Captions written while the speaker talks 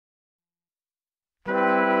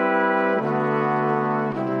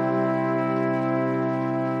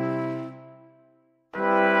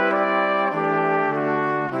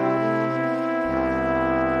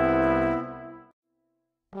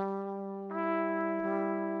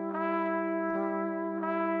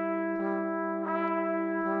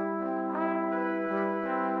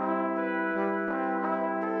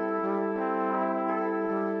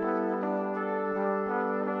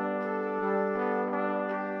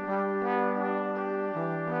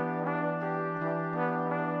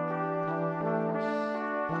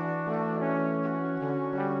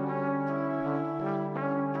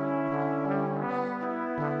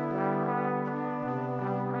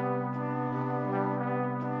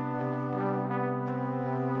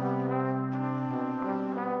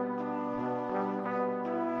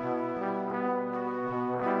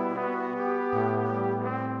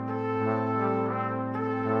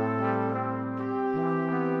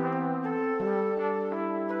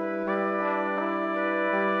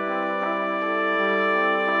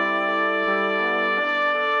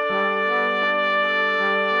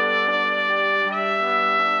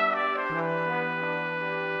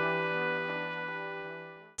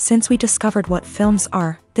Since we discovered what films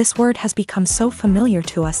are, this word has become so familiar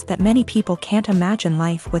to us that many people can't imagine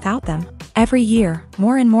life without them. Every year,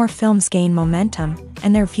 more and more films gain momentum,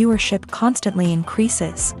 and their viewership constantly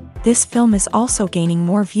increases. This film is also gaining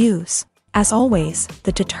more views. As always,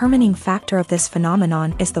 the determining factor of this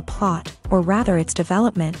phenomenon is the plot, or rather its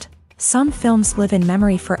development. Some films live in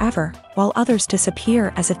memory forever, while others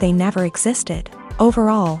disappear as if they never existed.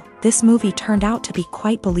 Overall, this movie turned out to be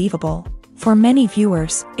quite believable. For many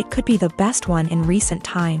viewers, it could be the best one in recent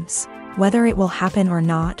times. Whether it will happen or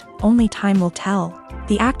not, only time will tell.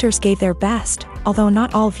 The actors gave their best, although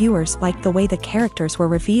not all viewers liked the way the characters were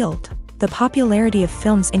revealed. The popularity of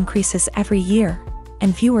films increases every year,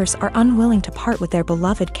 and viewers are unwilling to part with their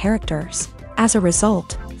beloved characters. As a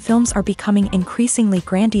result, films are becoming increasingly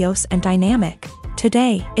grandiose and dynamic.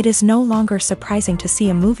 Today, it is no longer surprising to see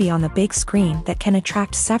a movie on the big screen that can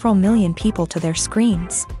attract several million people to their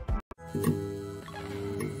screens.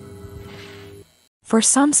 For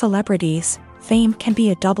some celebrities, fame can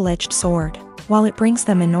be a double-edged sword. While it brings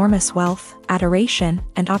them enormous wealth, adoration,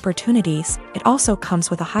 and opportunities, it also comes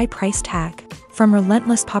with a high price tag. From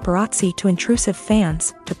relentless paparazzi to intrusive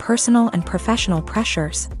fans, to personal and professional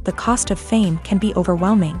pressures, the cost of fame can be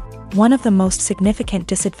overwhelming. One of the most significant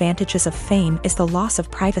disadvantages of fame is the loss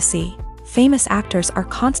of privacy. Famous actors are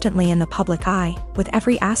constantly in the public eye, with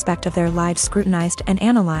every aspect of their lives scrutinized and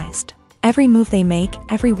analyzed. Every move they make,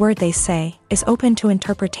 every word they say, is open to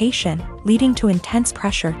interpretation, leading to intense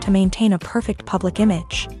pressure to maintain a perfect public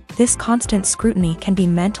image. This constant scrutiny can be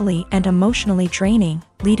mentally and emotionally draining,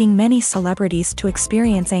 leading many celebrities to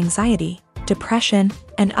experience anxiety, depression,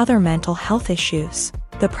 and other mental health issues.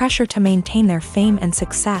 The pressure to maintain their fame and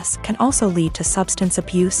success can also lead to substance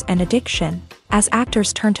abuse and addiction, as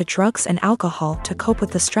actors turn to drugs and alcohol to cope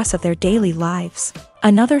with the stress of their daily lives.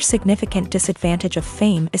 Another significant disadvantage of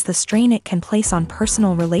fame is the strain it can place on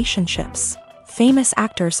personal relationships. Famous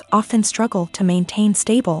actors often struggle to maintain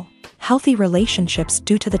stable, healthy relationships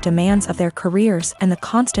due to the demands of their careers and the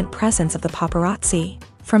constant presence of the paparazzi.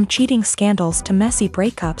 From cheating scandals to messy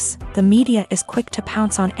breakups, the media is quick to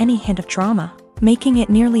pounce on any hint of drama, making it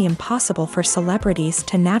nearly impossible for celebrities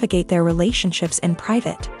to navigate their relationships in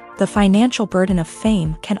private. The financial burden of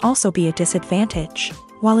fame can also be a disadvantage.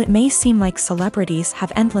 While it may seem like celebrities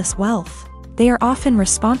have endless wealth, they are often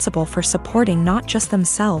responsible for supporting not just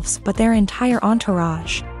themselves but their entire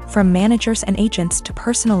entourage. From managers and agents to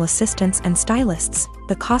personal assistants and stylists,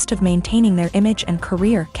 the cost of maintaining their image and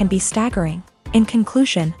career can be staggering. In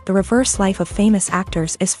conclusion, the reverse life of famous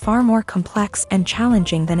actors is far more complex and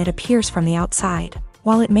challenging than it appears from the outside.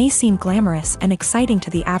 While it may seem glamorous and exciting to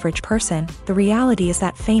the average person, the reality is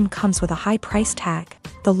that fame comes with a high price tag.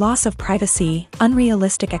 The loss of privacy,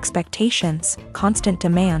 unrealistic expectations, constant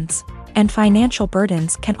demands, and financial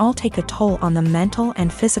burdens can all take a toll on the mental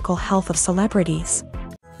and physical health of celebrities.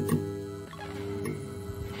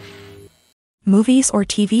 Movies or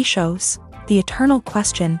TV shows? The eternal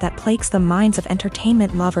question that plagues the minds of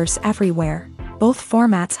entertainment lovers everywhere. Both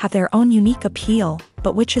formats have their own unique appeal,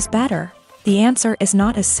 but which is better? The answer is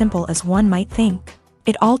not as simple as one might think.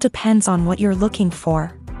 It all depends on what you're looking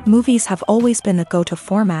for. Movies have always been the go-to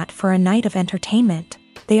format for a night of entertainment.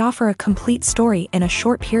 They offer a complete story in a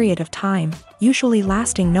short period of time, usually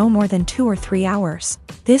lasting no more than 2 or 3 hours.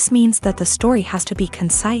 This means that the story has to be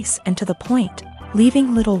concise and to the point,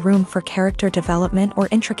 leaving little room for character development or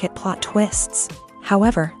intricate plot twists.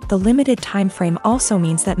 However, the limited time frame also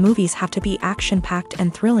means that movies have to be action-packed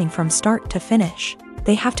and thrilling from start to finish.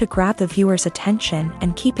 They have to grab the viewer's attention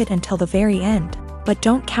and keep it until the very end. But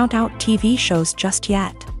don't count out TV shows just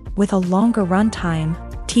yet. With a longer runtime,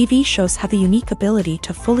 TV shows have the unique ability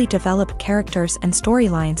to fully develop characters and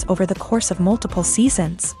storylines over the course of multiple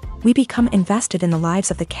seasons. We become invested in the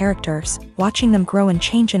lives of the characters, watching them grow and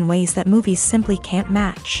change in ways that movies simply can't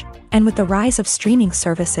match. And with the rise of streaming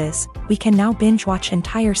services, we can now binge-watch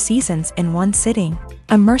entire seasons in one sitting,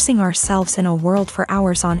 immersing ourselves in a world for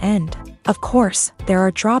hours on end. Of course, there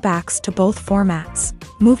are drawbacks to both formats.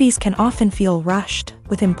 Movies can often feel rushed,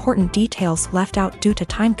 with important details left out due to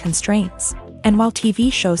time constraints. And while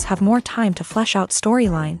TV shows have more time to flesh out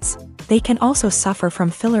storylines, they can also suffer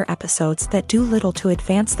from filler episodes that do little to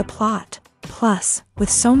advance the plot. Plus, with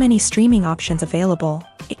so many streaming options available,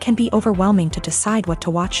 it can be overwhelming to decide what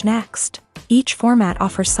to watch next. Each format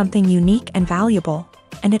offers something unique and valuable,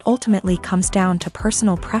 and it ultimately comes down to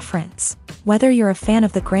personal preference. Whether you're a fan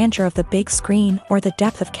of the grandeur of the big screen or the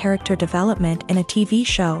depth of character development in a TV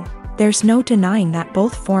show, there's no denying that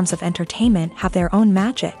both forms of entertainment have their own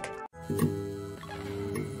magic.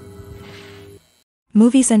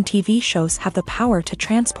 Movies and TV shows have the power to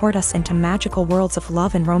transport us into magical worlds of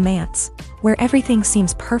love and romance. where everything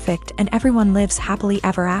seems perfect and everyone lives happily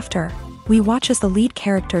ever after. We watch as the lead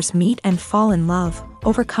characters meet and fall in love,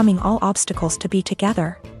 overcoming all obstacles to be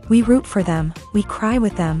together. We root for them, we cry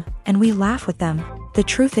with them, and we laugh with them. The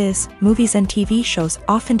truth is, movies and TV shows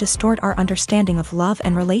often distort our understanding of love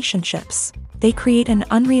and relationships. They create an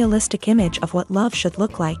unrealistic image of what love should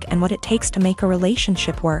look like and what it takes to make a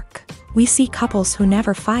relationship work. We see couples who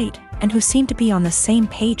never fight, and who seem to be on the same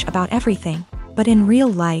page about everything. But in real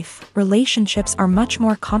life, relationships are much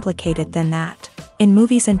more complicated than that. In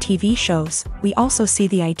movies and TV shows, we also see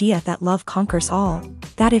the idea that love conquers all.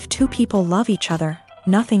 That if two people love each other,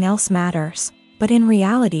 nothing else matters. But in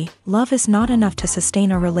reality, love is not enough to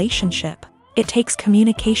sustain a relationship. It takes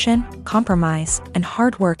communication, compromise, and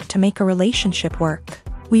hard work to make a relationship work.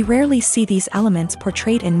 We rarely see these elements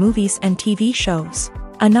portrayed in movies and TV shows.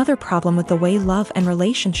 Another problem with the way love and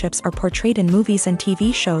relationships are portrayed in movies and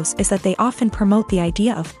TV shows is that they often promote the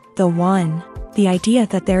idea of the one. The idea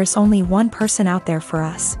that there is only one person out there for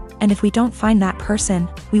us, and if we don't find that person,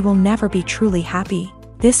 we will never be truly happy.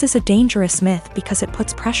 This is a dangerous myth because it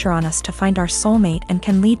puts pressure on us to find our soulmate and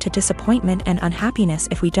can lead to disappointment and unhappiness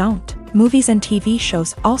if we don't. Movies and TV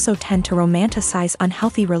shows also tend to romanticize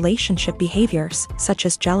unhealthy relationship behaviors, such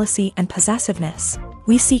as jealousy and possessiveness.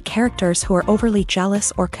 We see characters who are overly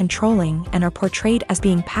jealous or controlling and are portrayed as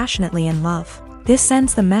being passionately in love. This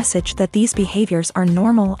sends the message that these behaviors are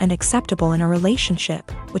normal and acceptable in a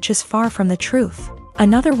relationship, which is far from the truth.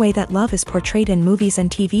 Another way that love is portrayed in movies and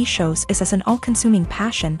TV shows is as an all-consuming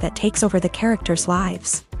passion that takes over the characters'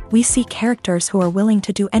 lives. We see characters who are willing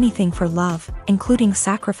to do anything for love, including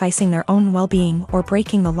sacrificing their own well-being or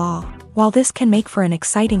breaking the law. While this can make for an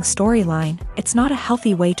exciting storyline, it's not a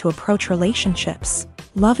healthy way to approach relationships.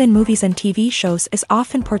 Love in movies and TV shows is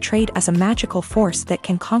often portrayed as a magical force that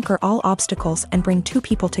can conquer all obstacles and bring two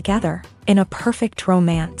people together. In a perfect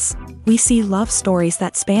romance, we see love stories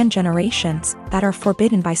that span generations, that are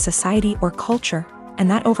forbidden by society or culture,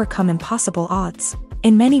 and that overcome impossible odds.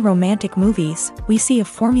 In many romantic movies, we see a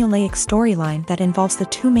formulaic storyline that involves the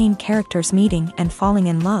two main characters meeting and falling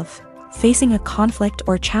in love, facing a conflict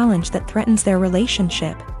or challenge that threatens their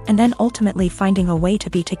relationship, and then ultimately finding a way to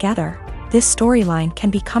be together. This storyline can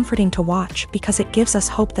be comforting to watch because it gives us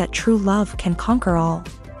hope that true love can conquer all.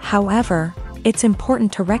 However, it's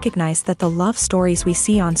important to recognize that the love stories we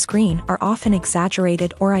see on screen are often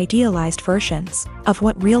exaggerated or idealized versions of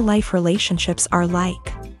what real-life relationships are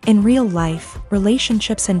like. In real life,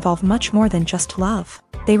 relationships involve much more than just love.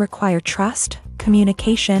 They require trust,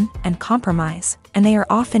 communication, and compromise, and they are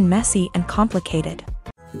often messy and complicated.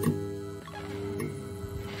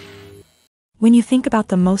 When you think about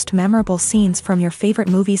the most memorable scenes from your favorite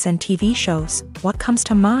movies and TV shows, what comes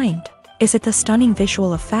to mind? Is it the stunning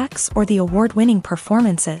visual effects or the award-winning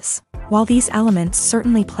performances? While these elements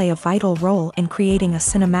certainly play a vital role in creating a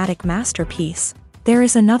cinematic masterpiece, there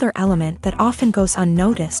is another element that often goes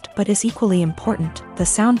unnoticed but is equally important: the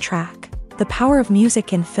soundtrack. The power of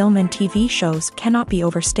music in film and TV shows cannot be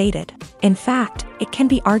overstated. In fact, it can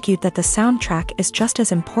be argued that the soundtrack is just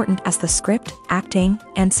as important as the script, acting,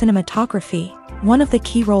 and cinematography. One of the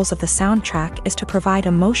key roles of the soundtrack is to provide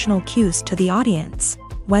emotional cues to the audience.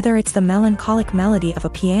 Whether it's the melancholic melody of a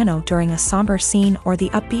piano during a somber scene or the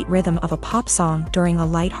upbeat rhythm of a pop song during a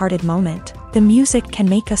light-hearted moment, the music can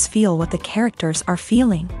make us feel what the characters are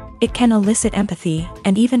feeling. It can elicit empathy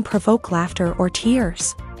and even provoke laughter or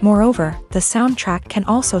tears. Moreover, the soundtrack can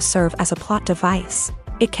also serve as a plot device.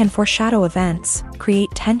 It can foreshadow events, create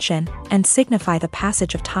tension, and signify the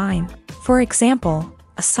passage of time. For example,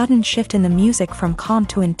 a sudden shift in the music from calm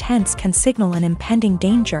to intense can signal an impending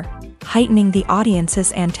danger, heightening the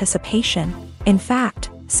audience's anticipation. In fact,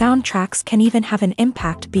 soundtracks can even have an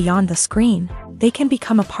impact beyond the screen. They can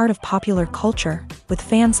become a part of popular culture, with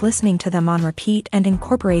fans listening to them on repeat and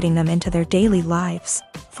incorporating them into their daily lives.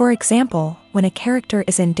 For example, when a character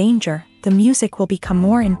is in danger, the music will become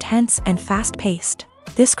more intense and fast-paced.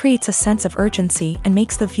 This creates a sense of urgency and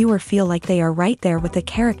makes the viewer feel like they are right there with the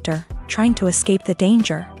character, trying to escape the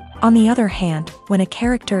danger. On the other hand, when a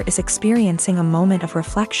character is experiencing a moment of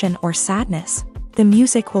reflection or sadness, the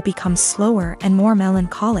music will become slower and more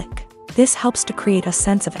melancholic. This helps to create a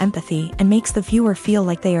sense of empathy and makes the viewer feel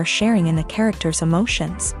like they are sharing in the character's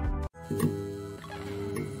emotions.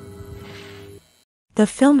 The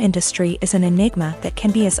film industry is an enigma that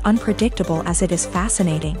can be as unpredictable as it is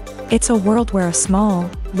fascinating. It's a world where a small,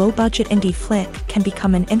 low-budget indie flick can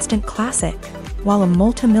become an instant classic, while a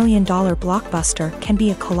multi-million-dollar blockbuster can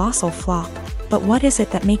be a colossal flop. But what is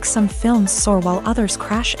it that makes some films soar while others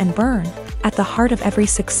crash and burn? At the heart of every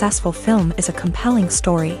successful film is a compelling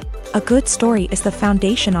story. A good story is the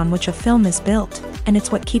foundation on which a film is built. and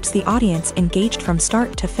it's what keeps the audience engaged from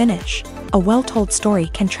start to finish. A well-told story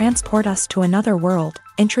can transport us to another world,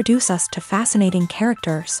 introduce us to fascinating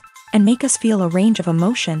characters, and make us feel a range of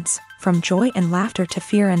emotions, from joy and laughter to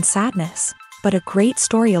fear and sadness. But a great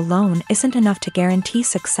story alone isn't enough to guarantee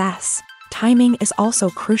success. Timing is also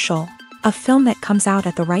crucial. A film that comes out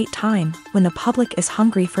at the right time, when the public is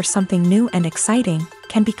hungry for something new and exciting,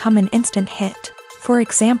 can become an instant hit. For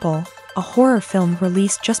example, a horror film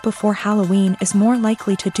released just before Halloween is more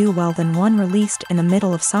likely to do well than one released in the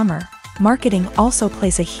middle of summer. Marketing also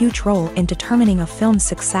plays a huge role in determining a film's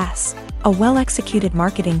success. A well-executed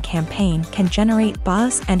marketing campaign can generate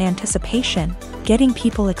buzz and anticipation, getting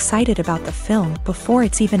people excited about the film before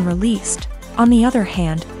it's even released. On the other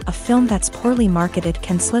hand, a film that's poorly marketed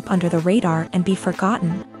can slip under the radar and be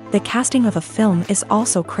forgotten. The casting of a film is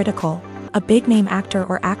also critical. A big-name actor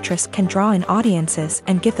or actress can draw in audiences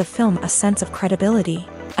and give the film a sense of credibility.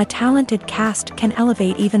 A talented cast can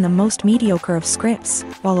elevate even the most mediocre of scripts,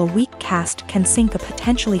 while a weak cast can sink a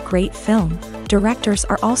potentially great film. Directors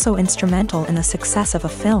are also instrumental in the success of a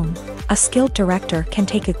film. A skilled director can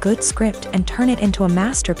take a good script and turn it into a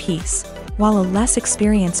masterpiece, while a less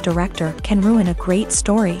experienced director can ruin a great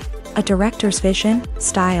story. A director's vision,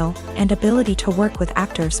 style, and ability to work with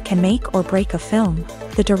actors can make or break a film.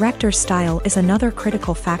 The director's style is another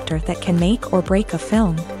critical factor that can make or break a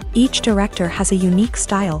film. Each director has a unique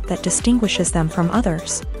style that distinguishes them from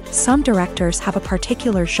others. Some directors have a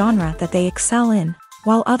particular genre that they excel in,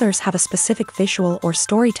 while others have a specific visual or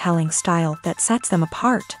storytelling style that sets them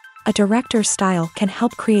apart. A director's style can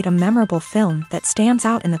help create a memorable film that stands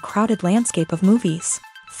out in the crowded landscape of movies.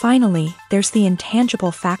 Finally, there's the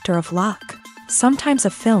intangible factor of luck. Sometimes a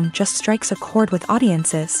film just strikes a chord with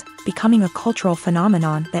audiences, becoming a cultural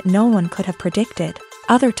phenomenon that no one could have predicted.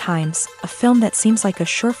 Other times, a film that seems like a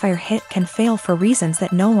surefire hit can fail for reasons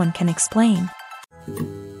that no one can explain.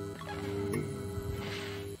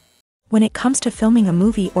 When it comes to filming a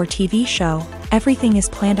movie or TV show, everything is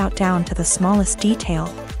planned out down to the smallest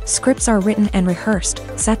detail. Scripts are written and rehearsed,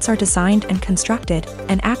 sets are designed and constructed,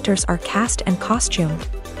 and actors are cast and costumed.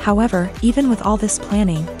 However, even with all this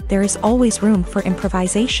planning, there is always room for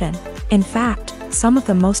improvisation. In fact, some of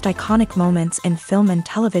the most iconic moments in film and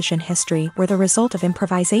television history were the result of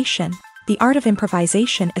improvisation. The art of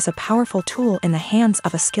improvisation is a powerful tool in the hands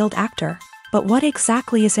of a skilled actor. But what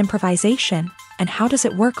exactly is improvisation, and how does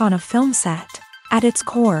it work on a film set? At its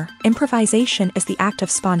core, improvisation is the act of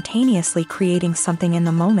spontaneously creating something in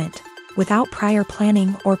the moment, without prior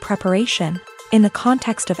planning or preparation. In the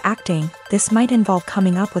context of acting, this might involve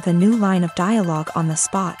coming up with a new line of dialogue on the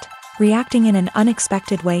spot, reacting in an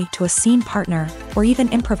unexpected way to a scene partner, or even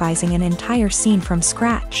improvising an entire scene from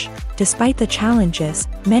scratch. Despite the challenges,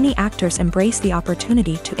 many actors embrace the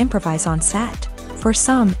opportunity to improvise on set. For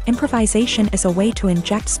some, improvisation is a way to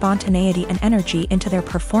inject spontaneity and energy into their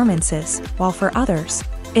performances, while for others,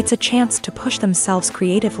 it's a chance to push themselves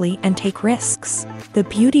creatively and take risks. The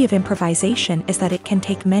beauty of improvisation is that it can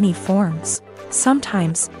take many forms.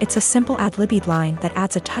 Sometimes, it's a simple ad-libbed line that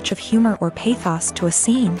adds a touch of humor or pathos to a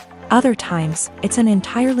scene. Other times, it's an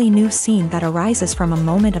entirely new scene that arises from a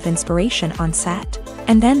moment of inspiration on set.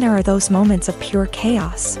 And then there are those moments of pure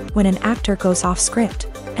chaos, when an actor goes off script,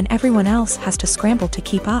 and everyone else has to scramble to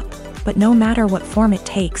keep up. But no matter what form it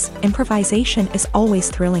takes, improvisation is always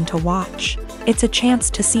thrilling to watch. It's a chance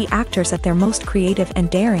to see actors at their most creative and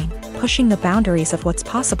daring, pushing the boundaries of what's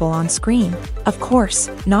possible on screen. Of course,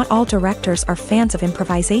 not all directors are fans of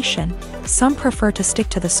improvisation. Some prefer to stick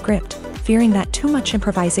to the script, fearing that too much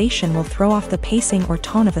improvisation will throw off the pacing or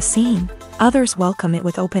tone of a scene. Others welcome it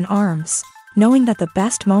with open arms, knowing that the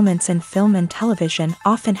best moments in film and television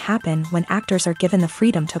often happen when actors are given the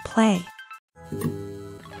freedom to play.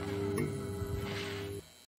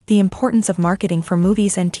 The importance of marketing for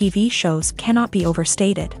movies and TV shows cannot be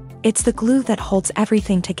overstated. It's the glue that holds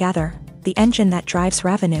everything together, the engine that drives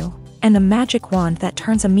revenue, and the magic wand that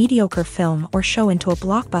turns a mediocre film or show into a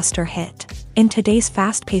blockbuster hit. In today's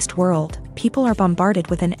fast-paced world, people are bombarded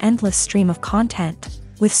with an endless stream of content.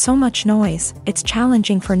 With so much noise, it's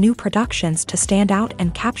challenging for new productions to stand out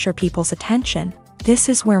and capture people's attention. This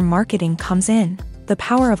is where marketing comes in. The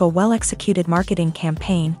power of a well-executed marketing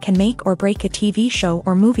campaign can make or break a TV show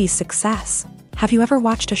or movie's success. Have you ever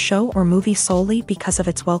watched a show or movie solely because of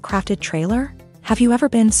its well-crafted trailer? Have you ever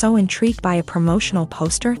been so intrigued by a promotional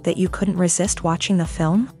poster that you couldn't resist watching the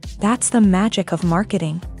film? That's the magic of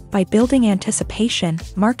marketing. By building anticipation,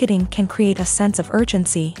 marketing can create a sense of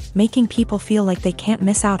urgency, making people feel like they can't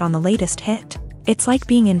miss out on the latest hit. It's like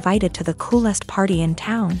being invited to the coolest party in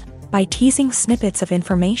town. By teasing snippets of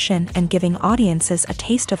information and giving audiences a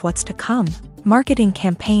taste of what's to come, Marketing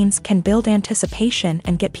campaigns can build anticipation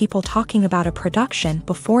and get people talking about a production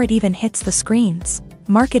before it even hits the screens.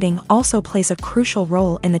 Marketing also plays a crucial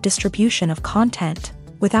role in the distribution of content.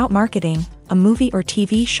 Without marketing, a movie or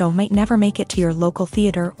TV show might never make it to your local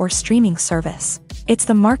theater or streaming service. It's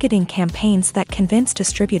the marketing campaigns that convince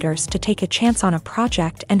distributors to take a chance on a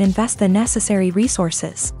project and invest the necessary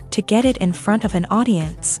resources to get it in front of an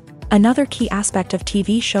audience. Another key aspect of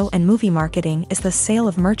TV show and movie marketing is the sale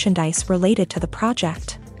of merchandise related to the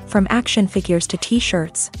project. From action figures to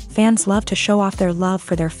t-shirts, fans love to show off their love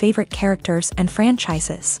for their favorite characters and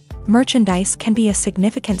franchises. Merchandise can be a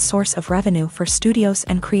significant source of revenue for studios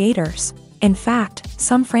and creators. In fact,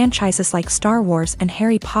 some franchises like Star Wars and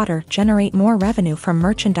Harry Potter generate more revenue from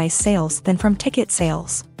merchandise sales than from ticket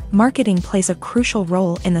sales. Marketing plays a crucial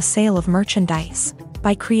role in the sale of merchandise.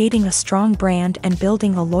 By creating a strong brand and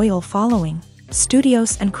building a loyal following,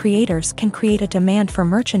 studios and creators can create a demand for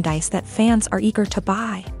merchandise that fans are eager to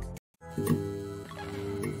buy.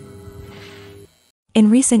 In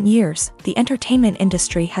recent years, the entertainment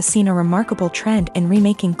industry has seen a remarkable trend in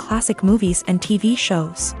remaking classic movies and TV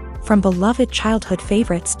shows. From beloved childhood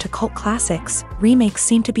favorites to cult classics, remakes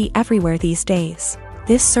seem to be everywhere these days.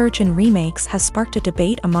 This surge in remakes has sparked a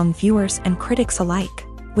debate among viewers and critics alike,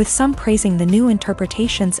 with some praising the new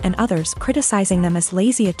interpretations and others criticizing them as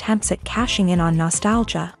lazy attempts at cashing in on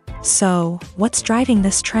nostalgia. So, what's driving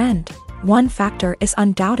this trend? One factor is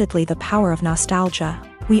undoubtedly the power of nostalgia.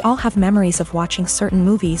 We all have memories of watching certain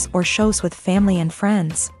movies or shows with family and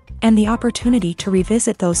friends, and the opportunity to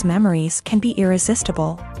revisit those memories can be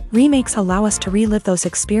irresistible. Remakes allow us to relive those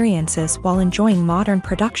experiences while enjoying modern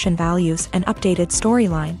production values and updated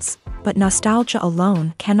storylines. But nostalgia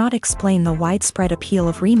alone cannot explain the widespread appeal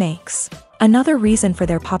of remakes. Another reason for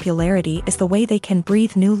their popularity is the way they can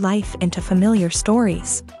breathe new life into familiar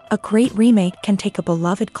stories. A great remake can take a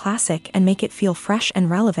beloved classic and make it feel fresh and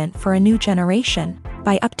relevant for a new generation.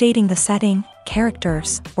 By updating the setting,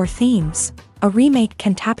 characters, or themes, a remake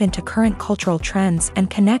can tap into current cultural trends and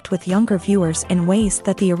connect with younger viewers in ways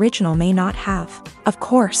that the original may not have. Of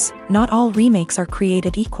course, not all remakes are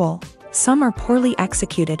created equal. Some are poorly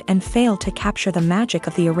executed and fail to capture the magic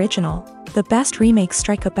of the original. The best remakes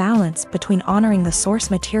strike a balance between honoring the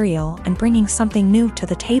source material and bringing something new to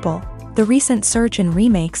the table. The recent surge in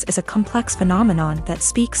remakes is a complex phenomenon that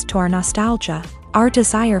speaks to our nostalgia, our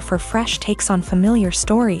desire for fresh takes on familiar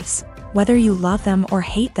stories. Whether you love them or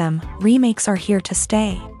hate them, remakes are here to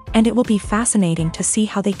stay, and it will be fascinating to see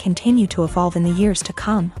how they continue to evolve in the years to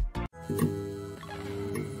come.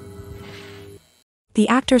 The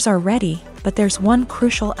actors are ready, but there's one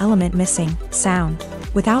crucial element missing: sound.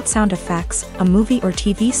 Without sound effects, a movie or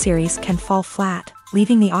TV series can fall flat,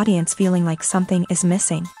 leaving the audience feeling like something is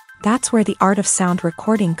missing. That's where the art of sound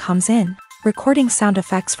recording comes in. Recording sound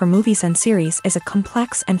effects for movies and series is a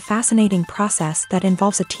complex and fascinating process that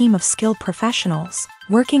involves a team of skilled professionals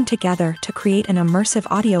working together to create an immersive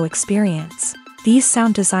audio experience. These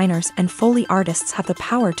sound designers and Foley artists have the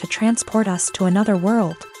power to transport us to another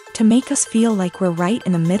world, to make us feel like we're right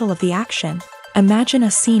in the middle of the action. Imagine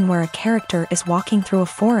a scene where a character is walking through a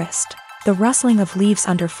forest. The rustling of leaves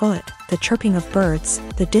underfoot, the chirping of birds,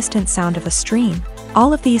 the distant sound of a stream.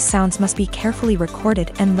 All of these sounds must be carefully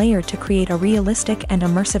recorded and layered to create a realistic and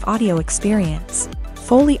immersive audio experience.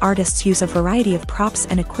 Foley artists use a variety of props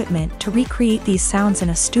and equipment to recreate these sounds in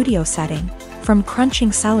a studio setting, from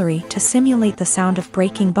crunching celery to simulate the sound of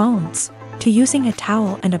breaking bones, to using a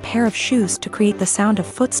towel and a pair of shoes to create the sound of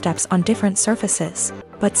footsteps on different surfaces.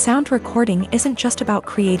 But sound recording isn't just about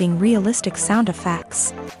creating realistic sound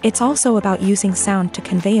effects. It's also about using sound to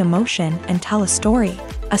convey emotion and tell a story.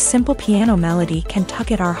 A simple piano melody can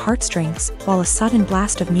tug at our heartstrings, while a sudden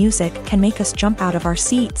blast of music can make us jump out of our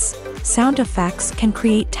seats. Sound effects can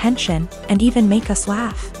create tension and even make us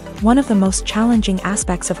laugh. One of the most challenging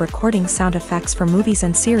aspects of recording sound effects for movies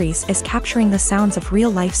and series is capturing the sounds of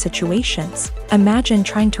real-life situations. Imagine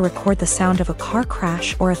trying to record the sound of a car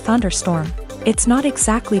crash or a thunderstorm. It's not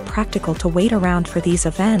exactly practical to wait around for these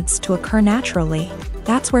events to occur naturally.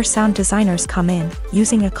 That's where sound designers come in,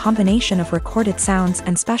 using a combination of recorded sounds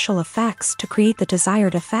and special effects to create the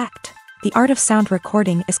desired effect. The art of sound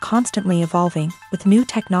recording is constantly evolving, with new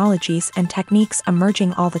technologies and techniques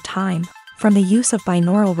emerging all the time. From the use of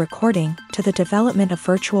binaural recording to the development of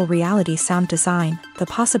virtual reality sound design, the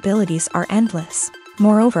possibilities are endless.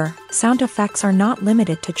 Moreover, sound effects are not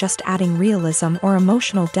limited to just adding realism or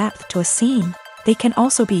emotional depth to a scene. They can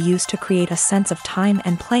also be used to create a sense of time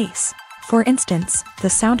and place. For instance, the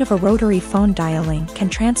sound of a rotary phone dialing can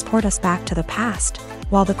transport us back to the past,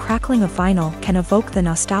 while the crackling of vinyl can evoke the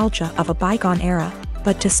nostalgia of a bygone era.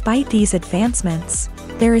 But despite these advancements,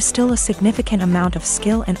 there is still a significant amount of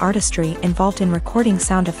skill and artistry involved in recording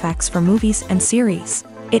sound effects for movies and series.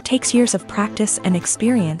 It takes years of practice and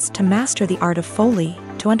experience to master the art of Foley,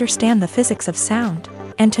 to understand the physics of sound,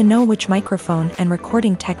 and to know which microphone and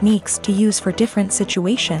recording techniques to use for different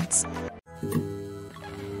situations.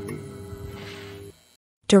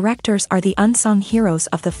 Directors are the unsung heroes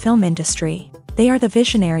of the film industry. They are the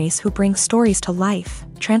visionaries who bring stories to life,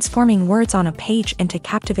 transforming words on a page into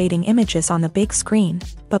captivating images on the big screen.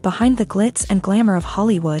 But behind the glitz and glamour of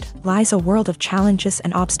Hollywood lies a world of challenges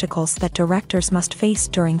and obstacles that directors must face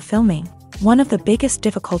during filming. One of the biggest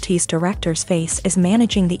difficulties directors face is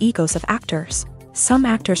managing the egos of actors. Some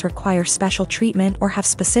actors require special treatment or have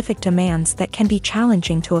specific demands that can be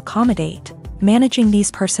challenging to accommodate. Managing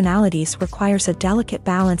these personalities requires a delicate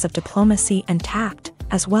balance of diplomacy and tact,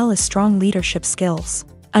 as well as strong leadership skills.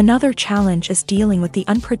 Another challenge is dealing with the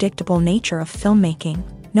unpredictable nature of filmmaking.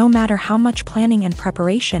 No matter how much planning and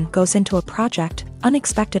preparation goes into a project,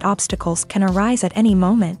 unexpected obstacles can arise at any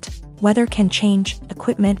moment. Weather can change,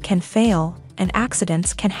 equipment can fail, and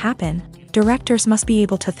accidents can happen. Directors must be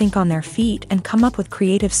able to think on their feet and come up with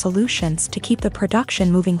creative solutions to keep the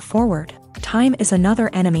production moving forward. Time is another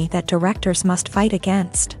enemy that directors must fight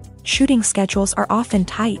against. Shooting schedules are often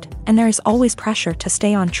tight, and there is always pressure to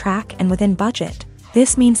stay on track and within budget.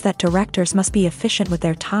 This means that directors must be efficient with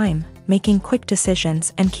their time, making quick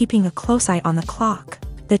decisions and keeping a close eye on the clock.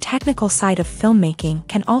 The technical side of filmmaking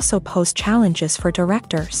can also pose challenges for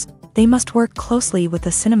directors. They must work closely with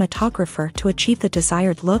the cinematographer to achieve the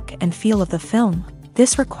desired look and feel of the film.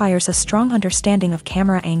 This requires a strong understanding of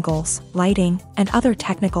camera angles, lighting, and other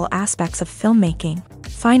technical aspects of filmmaking.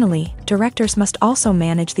 Finally, directors must also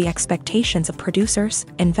manage the expectations of producers,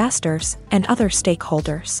 investors, and other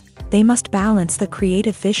stakeholders. They must balance the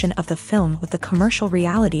creative vision of the film with the commercial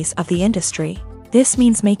realities of the industry. This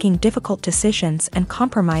means making difficult decisions and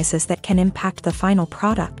compromises that can impact the final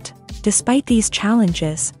product. Despite these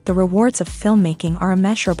challenges, the rewards of filmmaking are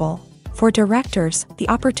immeasurable. For directors, the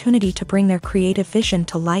opportunity to bring their creative vision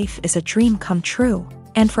to life is a dream come true.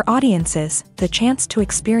 And for audiences, the chance to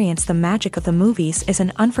experience the magic of the movies is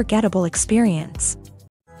an unforgettable experience.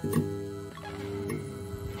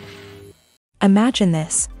 Imagine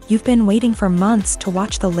this: you've been waiting for months to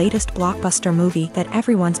watch the latest blockbuster movie that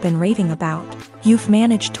everyone's been raving about. You've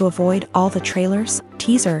managed to avoid all the trailers,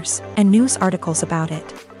 teasers, and news articles about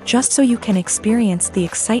it, just so you can experience the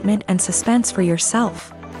excitement and suspense for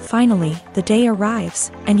yourself. Finally, the day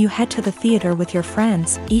arrives, and you head to the theater with your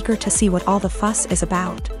friends, eager to see what all the fuss is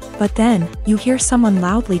about. But then, you hear someone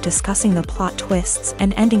loudly discussing the plot twists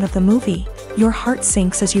and ending of the movie. Your heart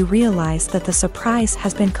sinks as you realize that the surprise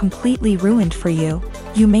has been completely ruined for you.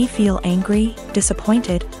 You may feel angry,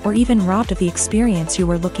 disappointed, or even robbed of the experience you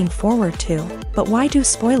were looking forward to. But why do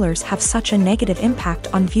spoilers have such a negative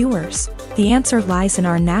impact on viewers? The answer lies in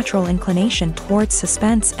our natural inclination towards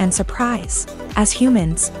suspense and surprise. As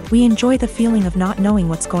humans, we enjoy the feeling of not knowing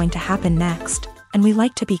what's going to happen next, and we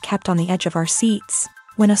like to be kept on the edge of our seats.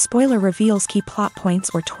 When a spoiler reveals key plot points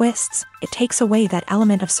or twists, it takes away that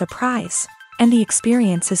element of surprise, and the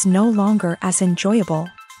experience is no longer as enjoyable.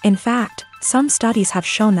 In fact, some studies have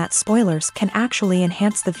shown that spoilers can actually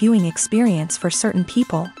enhance the viewing experience for certain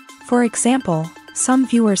people. For example, some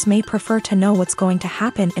viewers may prefer to know what's going to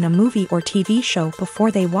happen in a movie or TV show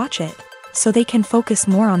before they watch it, so they can focus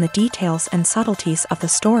more on the details and subtleties of the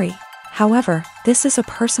story. However, this is a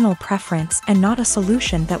personal preference and not a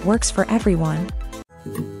solution that works for everyone.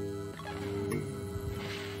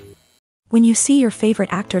 When you see your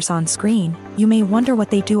favorite actors on screen, you may wonder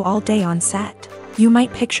what they do all day on set. You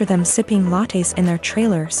might picture them sipping lattes in their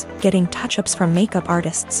trailers, getting touch-ups from makeup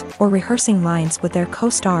artists, or rehearsing lines with their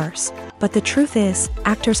co-stars. But the truth is,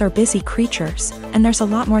 actors are busy creatures, and there's a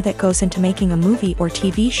lot more that goes into making a movie or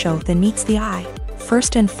TV show than meets the eye.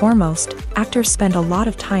 First and foremost, actors spend a lot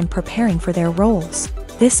of time preparing for their roles.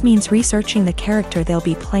 This means researching the character they'll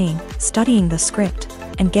be playing, studying the script,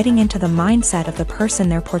 and getting into the mindset of the person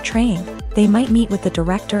they're portraying. They might meet with the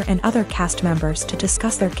director and other cast members to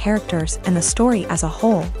discuss their characters and the story as a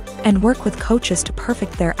whole, and work with coaches to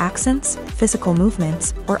perfect their accents, physical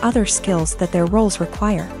movements, or other skills that their roles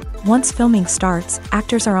require. Once filming starts,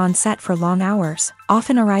 actors are on set for long hours,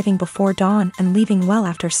 often arriving before dawn and leaving well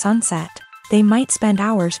after sunset. They might spend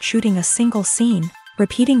hours shooting a single scene,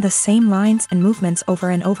 repeating the same lines and movements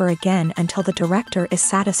over and over again until the director is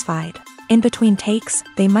satisfied. In between takes,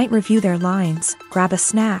 they might review their lines, grab a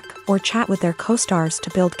snack, or chat with their co-stars to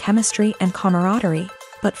build chemistry and camaraderie.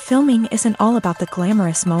 But filming isn't all about the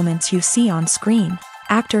glamorous moments you see on screen.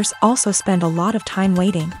 Actors also spend a lot of time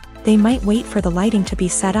waiting. They might wait for the lighting to be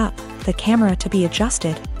set up, the camera to be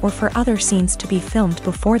adjusted, or for other scenes to be filmed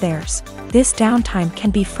before theirs. This downtime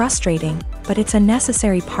can be frustrating, but it's a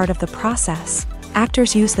necessary part of the process.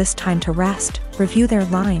 Actors use this time to rest, review their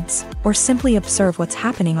lines, or simply observe what's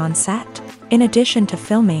happening on set. In addition to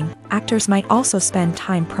filming, actors might also spend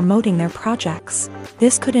time promoting their projects.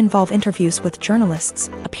 This could involve interviews with journalists,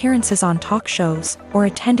 appearances on talk shows, or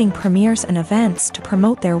attending premieres and events to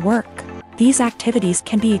promote their work. These activities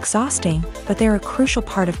can be exhausting, but they're a crucial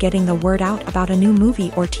part of getting the word out about a new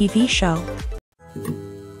movie or TV show.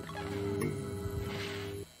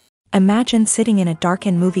 Imagine sitting in a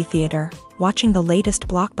darkened movie theater, watching the latest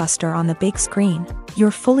blockbuster on the big screen.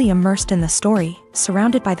 You're fully immersed in the story,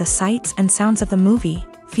 surrounded by the sights and sounds of the movie,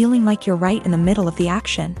 feeling like you're right in the middle of the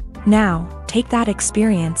action. Now, take that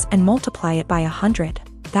experience and multiply it by 100.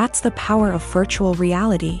 That's the power of virtual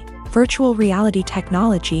reality. Virtual reality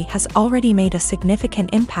technology has already made a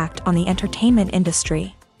significant impact on the entertainment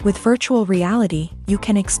industry. With virtual reality, you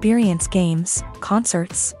can experience games,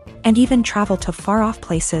 concerts, and even travel to far-off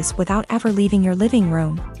places without ever leaving your living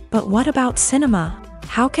room. But what about cinema?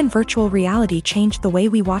 How can virtual reality change the way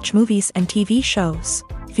we watch movies and TV shows?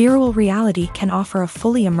 Virtual reality can offer a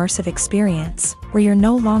fully immersive experience, where you're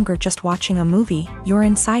no longer just watching a movie, you're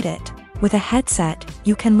inside it. With a headset,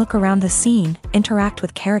 you can look around the scene, interact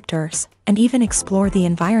with characters, and even explore the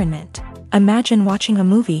environment. Imagine watching a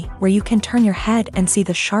movie where you can turn your head and see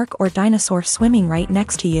the shark or dinosaur swimming right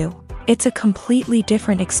next to you. It's a completely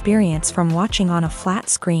different experience from watching on a flat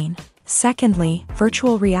screen. Secondly,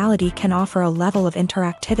 virtual reality can offer a level of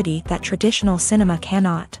interactivity that traditional cinema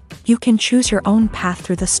cannot. You can choose your own path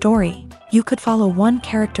through the story. You could follow one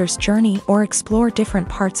character's journey or explore different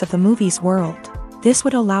parts of the movie's world. This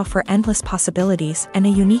would allow for endless possibilities and a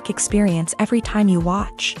unique experience every time you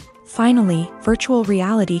watch. Finally, virtual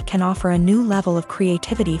reality can offer a new level of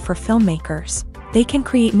creativity for filmmakers. They can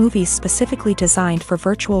create movies specifically designed for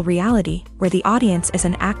virtual reality, where the audience is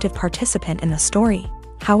an active participant in the story.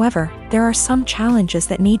 However, there are some challenges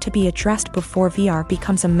that need to be addressed before VR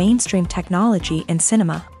becomes a mainstream technology in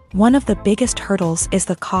cinema. One of the biggest hurdles is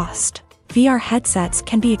the cost. VR headsets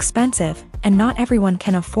can be expensive, and not everyone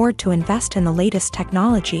can afford to invest in the latest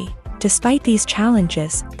technology. Despite these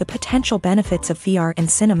challenges, the potential benefits of VR in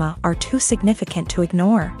cinema are too significant to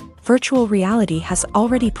ignore. Virtual reality has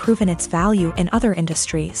already proven its value in other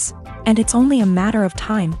industries, and it's only a matter of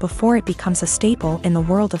time before it becomes a staple in the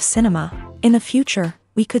world of cinema. In the future,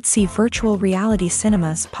 we could see virtual reality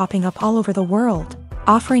cinemas popping up all over the world,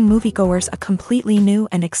 offering moviegoers a completely new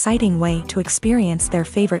and exciting way to experience their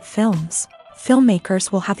favorite films.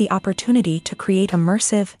 Filmmakers will have the opportunity to create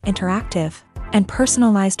immersive, interactive, and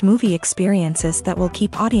personalized movie experiences that will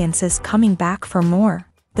keep audiences coming back for more.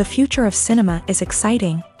 The future of cinema is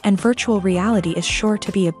exciting, and virtual reality is sure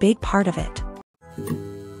to be a big part of it.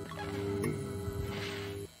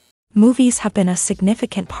 Movies have been a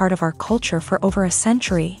significant part of our culture for over a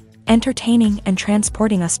century, entertaining and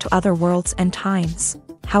transporting us to other worlds and times.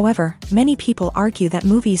 However, many people argue that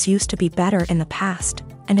movies used to be better in the past,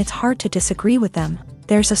 and it's hard to disagree with them.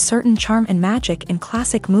 There's a certain charm and magic in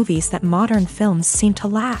classic movies that modern films seem to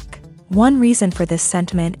lack. One reason for this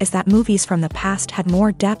sentiment is that movies from the past had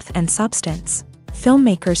more depth and substance.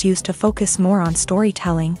 Filmmakers used to focus more on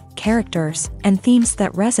storytelling, characters, and themes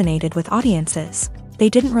that resonated with audiences. They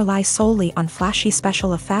didn't rely solely on flashy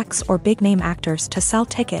special effects or big-name actors to sell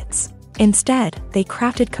tickets. Instead, they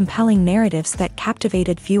crafted compelling narratives that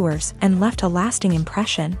captivated viewers and left a lasting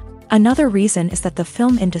impression. Another reason is that the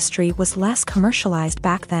film industry was less commercialized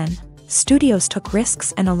back then. Studios took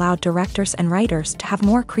risks and allowed directors and writers to have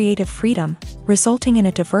more creative freedom, resulting in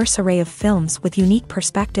a diverse array of films with unique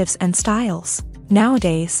perspectives and styles.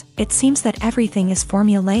 Nowadays, it seems that everything is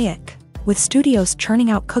formulaic, with studios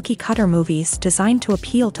churning out cookie-cutter movies designed to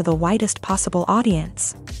appeal to the widest possible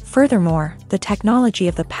audience. Furthermore, the technology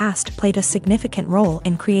of the past played a significant role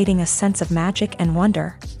in creating a sense of magic and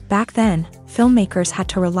wonder. Back then, filmmakers had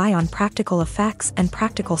to rely on practical effects and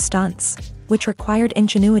practical stunts, which required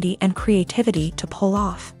ingenuity and creativity to pull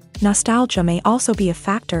off. Nostalgia may also be a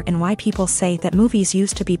factor in why people say that movies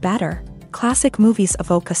used to be better. Classic movies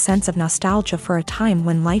evoke a sense of nostalgia for a time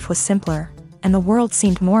when life was simpler, and the world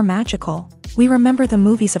seemed more magical. We remember the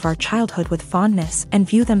movies of our childhood with fondness and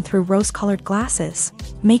view them through rose-colored glasses,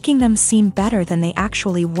 making them seem better than they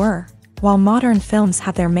actually were. While modern films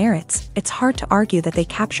have their merits, it's hard to argue that they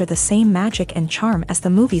capture the same magic and charm as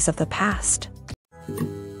the movies of the past.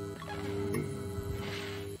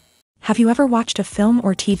 Have you ever watched a film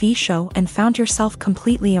or TV show and found yourself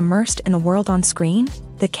completely immersed in the world on screen?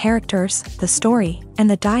 The characters, the story, and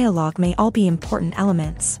the dialogue may all be important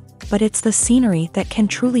elements, but it's the scenery that can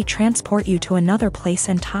truly transport you to another place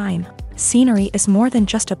and time. Scenery is more than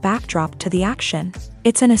just a backdrop to the action.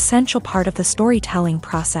 It's an essential part of the storytelling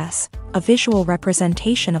process, a visual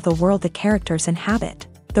representation of the world the characters inhabit.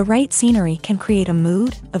 The right scenery can create a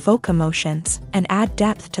mood, evoke emotions, and add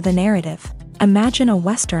depth to the narrative. Imagine a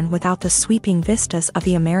Western without the sweeping vistas of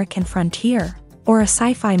the American frontier, or a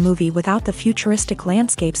sci-fi movie without the futuristic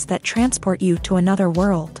landscapes that transport you to another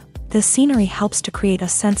world. The scenery helps to create a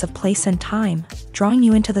sense of place and time, drawing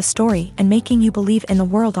you into the story and making you believe in the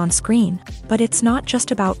world on screen. But it's not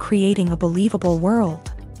just about creating a believable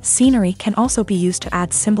world. Scenery can also be used to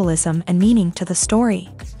add symbolism and meaning to the story.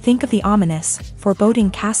 Think of the ominous, foreboding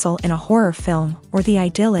castle in a horror film, or the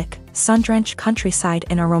idyllic, sun-drenched countryside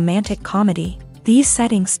in a romantic comedy. These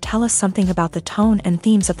settings tell us something about the tone and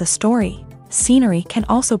themes of the story. Scenery can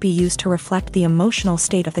also be used to reflect the emotional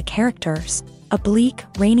state of the characters. A bleak,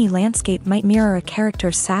 rainy landscape might mirror a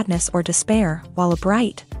character's sadness or despair, while a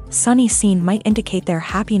bright, sunny scene might indicate their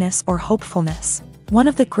happiness or hopefulness. One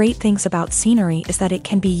of the great things about scenery is that it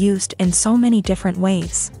can be used in so many different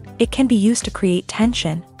ways. It can be used to create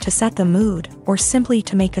tension, to set the mood, or simply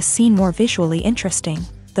to make a scene more visually interesting.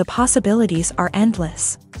 The possibilities are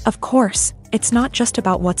endless. Of course, it's not just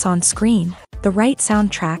about what's on screen. The right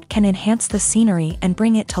soundtrack can enhance the scenery and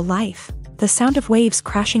bring it to life. The sound of waves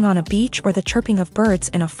crashing on a beach or the chirping of birds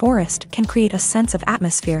in a forest can create a sense of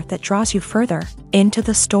atmosphere that draws you further into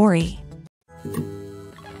the story.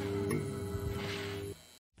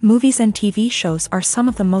 Movies and TV shows are some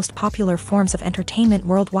of the most popular forms of entertainment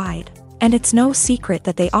worldwide, and it's no secret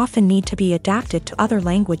that they often need to be adapted to other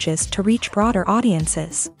languages to reach broader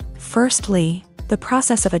audiences. Firstly, the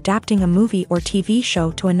process of adapting a movie or TV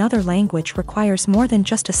show to another language requires more than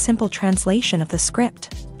just a simple translation of the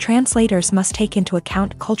script. Translators must take into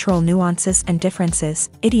account cultural nuances and differences,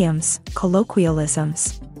 idioms,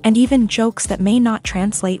 colloquialisms, and even jokes that may not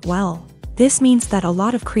translate well. This means that a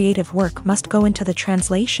lot of creative work must go into the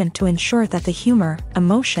translation to ensure that the humor,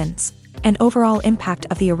 emotions, and overall impact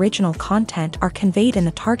of the original content are conveyed in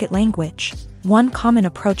the target language. One common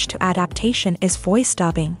approach to adaptation is voice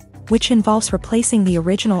dubbing, which involves replacing the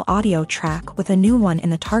original audio track with a new one in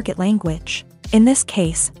the target language. In this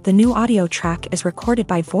case, the new audio track is recorded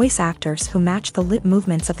by voice actors who match the lip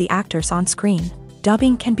movements of the actors on screen.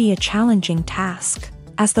 Dubbing can be a challenging task,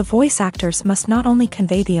 as the voice actors must not only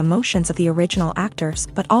convey the emotions of the original actors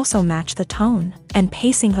but also match the tone and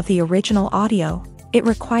pacing of the original audio. It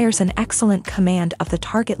requires an excellent command of the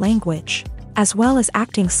target language, as well as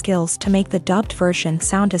acting skills to make the dubbed version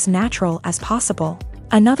sound as natural as possible.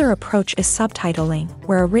 Another approach is subtitling,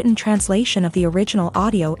 where a written translation of the original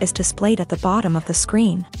audio is displayed at the bottom of the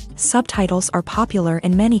screen. Subtitles are popular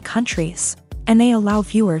in many countries, and they allow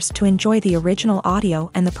viewers to enjoy the original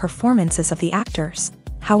audio and the performances of the actors.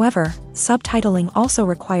 However, subtitling also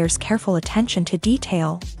requires careful attention to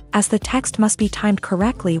detail, as the text must be timed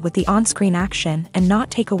correctly with the on-screen action and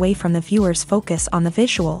not take away from the viewer's focus on the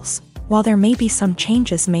visuals. While there may be some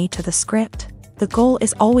changes made to the script, the goal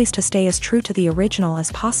is always to stay as true to the original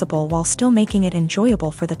as possible while still making it enjoyable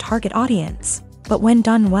for the target audience. But when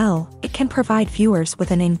done well, it can provide viewers with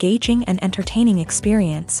an engaging and entertaining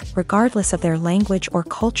experience, regardless of their language or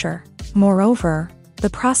culture. Moreover, the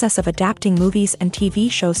process of adapting movies and TV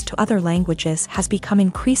shows to other languages has become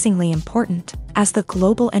increasingly important, as the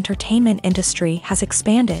global entertainment industry has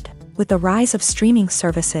expanded, with the rise of streaming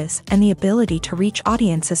services and the ability to reach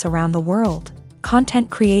audiences around the world. Content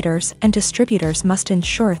creators and distributors must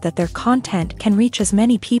ensure that their content can reach as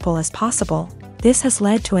many people as possible. This has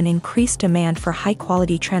led to an increased demand for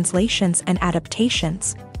high-quality translations and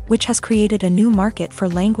adaptations, which has created a new market for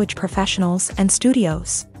language professionals and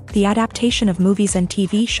studios. The adaptation of movies and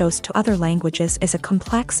TV shows to other languages is a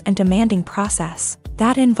complex and demanding process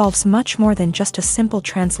that involves much more than just a simple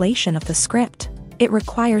translation of the script. It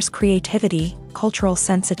requires creativity, cultural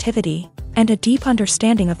sensitivity, and a deep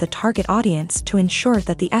understanding of the target audience to ensure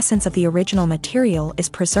that the essence of the original material is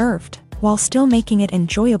preserved, while still making it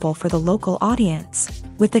enjoyable for the local audience.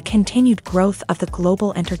 With the continued growth of the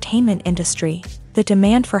global entertainment industry, the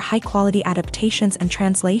demand for high-quality adaptations and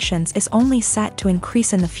translations is only set to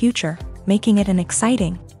increase in the future, making it an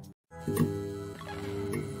exciting.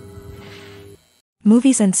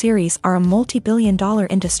 Movies and series are a multi-billion-dollar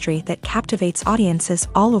industry that captivates audiences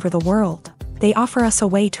all over the world. They offer us a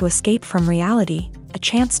way to escape from reality, a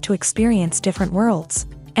chance to experience different worlds,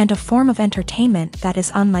 and a form of entertainment that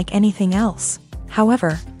is unlike anything else.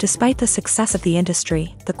 However, despite the success of the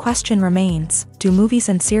industry, the question remains, do movies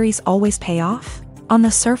and series always pay off? On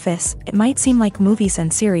the surface, it might seem like movies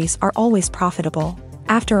and series are always profitable,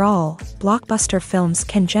 After all, blockbuster films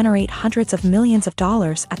can generate hundreds of millions of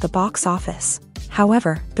dollars at the box office.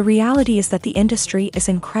 However, the reality is that the industry is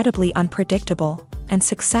incredibly unpredictable, and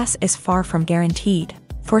success is far from guaranteed.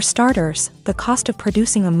 For starters, the cost of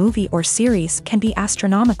producing a movie or series can be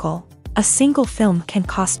astronomical. A single film can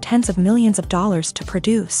cost tens of millions of dollars to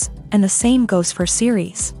produce, and the same goes for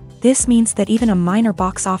series. This means that even a minor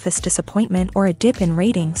box office disappointment or a dip in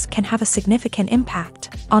ratings can have a significant impact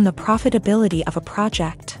on the profitability of a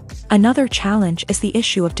project. Another challenge is the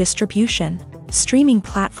issue of distribution. Streaming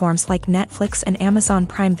platforms like Netflix and Amazon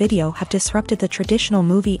Prime Video have disrupted the traditional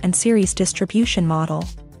movie and series distribution model.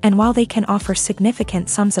 And while they can offer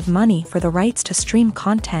significant sums of money for the rights to stream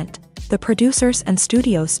content, the producers and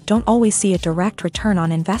studios don't always see a direct return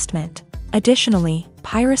on investment. Additionally,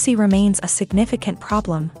 piracy remains a significant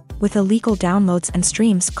problem, with illegal downloads and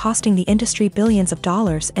streams costing the industry billions of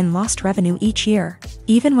dollars in lost revenue each year.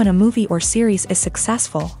 Even when a movie or series is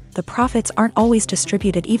successful, the profits aren't always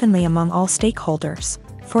distributed evenly among all stakeholders.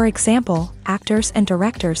 For example, actors and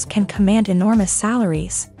directors can command enormous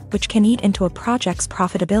salaries, which can eat into a project's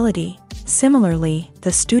profitability. Similarly,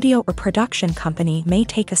 the studio or production company may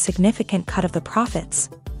take a significant cut of the profits,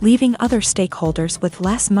 leaving other stakeholders with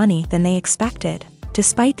less money than they expected.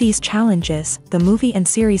 Despite these challenges, the movie and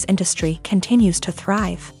series industry continues to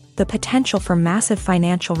thrive. The potential for massive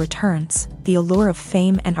financial returns, the allure of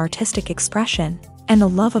fame and artistic expression, and the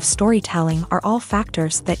love of storytelling are all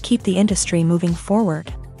factors that keep the industry moving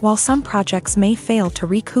forward. While some projects may fail to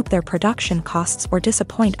recoup their production costs or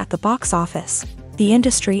disappoint at the box office, the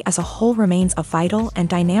industry as a whole remains a vital and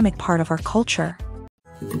dynamic part of our culture.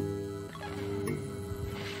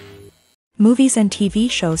 Movies and TV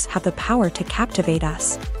shows have the power to captivate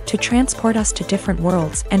us, to transport us to different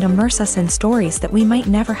worlds and immerse us in stories that we might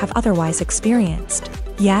never have otherwise experienced.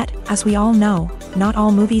 Yet, as we all know, not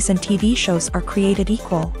all movies and TV shows are created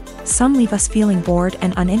equal. Some leave us feeling bored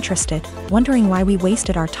and uninterested, wondering why we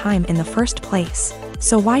wasted our time in the first place.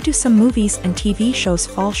 So why do some movies and TV shows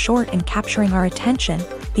fall short in capturing our attention?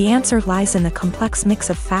 The answer lies in the complex mix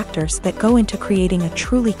of factors that go into creating a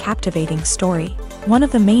truly captivating story. One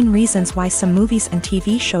of the main reasons why some movies and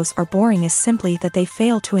TV shows are boring is simply that they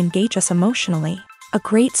fail to engage us emotionally. A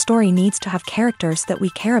great story needs to have characters that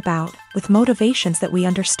we care about, with motivations that we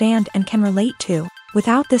understand and can relate to.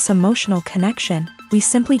 Without this emotional connection, we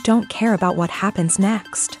simply don't care about what happens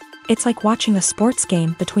next. It's like watching a sports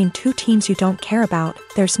game between two teams you don't care about.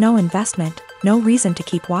 There's no investment, no reason to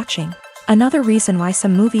keep watching. Another reason why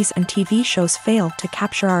some movies and TV shows fail to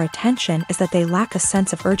capture our attention is that they lack a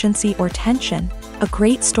sense of urgency or tension. A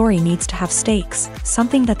great story needs to have stakes,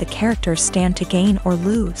 something that the characters stand to gain or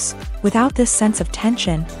lose. Without this sense of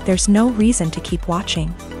tension, there's no reason to keep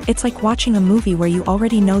watching. It's like watching a movie where you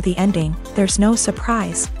already know the ending. There's no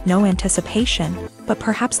surprise, no anticipation. But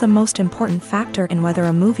perhaps the most important factor in whether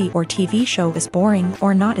a movie or TV show is boring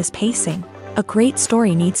or not is pacing. A great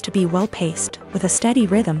story needs to be well-paced, with a steady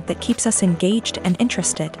rhythm that keeps us engaged and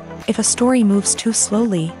interested. If a story moves too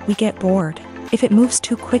slowly, we get bored. If it moves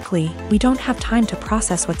too quickly, we don't have time to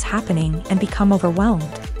process what's happening and become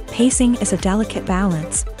overwhelmed. Pacing is a delicate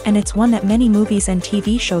balance, and it's one that many movies and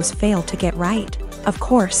TV shows fail to get right. Of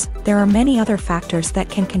course, there are many other factors that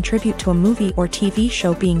can contribute to a movie or TV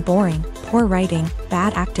show being boring: poor writing,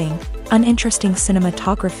 bad acting, uninteresting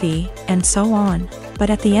cinematography, and so on. But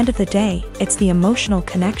at the end of the day, it's the emotional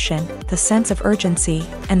connection, the sense of urgency,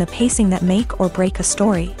 and the pacing that make or break a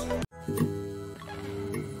story.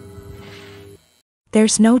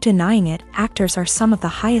 There's no denying it, actors are some of the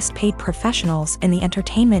highest paid professionals in the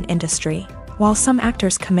entertainment industry. While some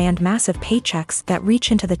actors command massive paychecks that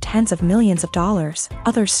reach into the tens of millions of dollars,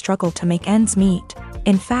 others struggle to make ends meet.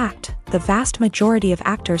 In fact, the vast majority of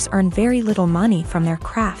actors earn very little money from their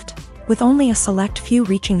craft, with only a select few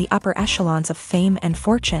reaching the upper echelons of fame and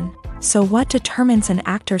fortune. So what determines an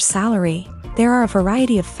actor's salary? There are a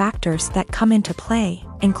variety of factors that come into play,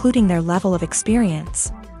 including their level of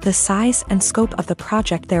experience, the size and scope of the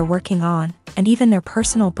project they're working on, and even their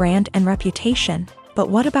personal brand and reputation. But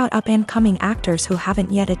what about up-and-coming actors who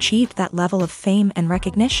haven't yet achieved that level of fame and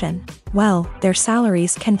recognition? Well, their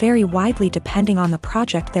salaries can vary widely depending on the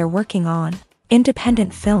project they're working on.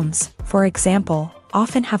 Independent films, for example,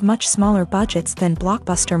 often have much smaller budgets than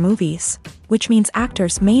blockbuster movies, which means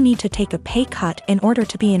actors may need to take a pay cut in order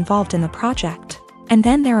to be involved in the project. And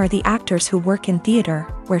then there are the actors who work in theater,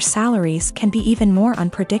 where salaries can be even more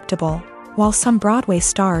unpredictable. While some Broadway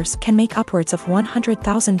stars can make upwards of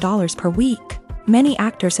 $100,000 per week, many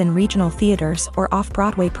actors in regional theaters or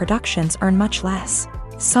off-Broadway productions earn much less,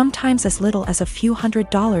 sometimes as little as a few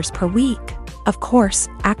 $100s per week. Of course,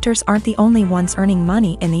 actors aren't the only ones earning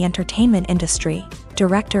money in the entertainment industry.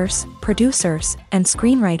 Directors, producers, and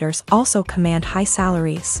screenwriters also command high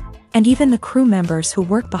salaries. And even the crew members who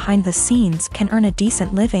work behind the scenes can earn a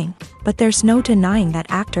decent living. But there's no denying that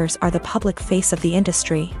actors are the public face of the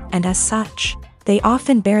industry, and as such, they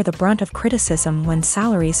often bear the brunt of criticism when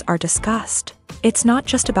salaries are discussed. It's not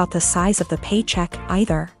just about the size of the paycheck,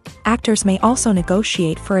 either. Actors may also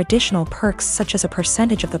negotiate for additional perks such as a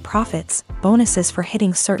percentage of the profits, bonuses for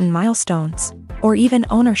hitting certain milestones, or even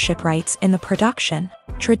ownership rights in the production.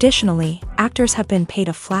 Traditionally, actors have been paid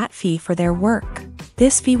a flat fee for their work.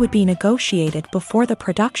 This fee would be negotiated before the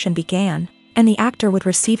production began, and the actor would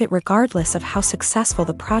receive it regardless of how successful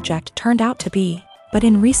the project turned out to be. But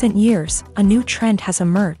in recent years, a new trend has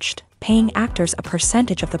emerged, paying actors a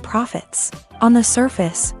percentage of the profits. On the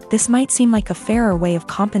surface, this might seem like a fairer way of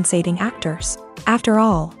compensating actors. After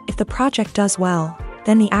all, if the project does well,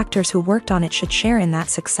 then the actors who worked on it should share in that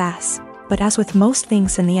success. But as with most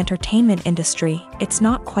things in the entertainment industry, it's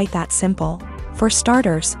not quite that simple. For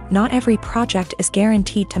starters, not every project is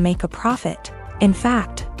guaranteed to make a profit. In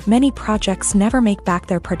fact, many projects never make back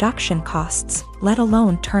their production costs, let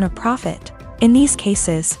alone turn a profit. In these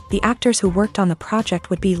cases, the actors who worked on the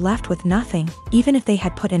project would be left with nothing, even if they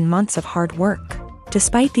had put in months of hard work.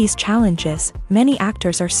 Despite these challenges, many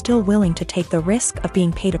actors are still willing to take the risk of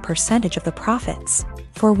being paid a percentage of the profits.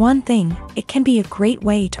 For one thing, it can be a great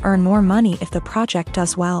way to earn more money if the project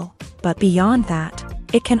does well. But beyond that,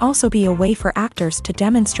 it can also be a way for actors to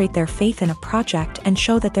demonstrate their faith in a project and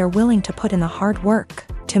show that they're willing to put in the hard work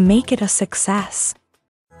to make it a success.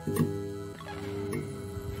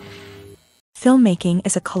 Filmmaking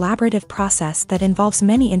is a collaborative process that involves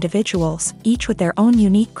many individuals, each with their own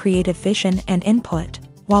unique creative vision and input.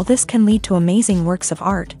 While this can lead to amazing works of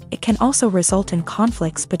art, it can also result in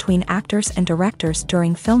conflicts between actors and directors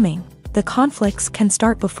during filming. The conflicts can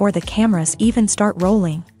start before the cameras even start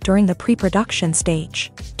rolling, during the pre-production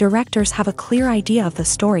stage. Directors have a clear idea of the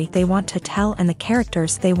story they want to tell and the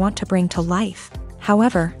characters they want to bring to life.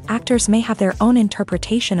 However, actors may have their own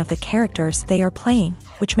interpretation of the characters they are playing,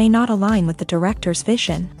 which may not align with the director's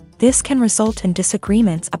vision. This can result in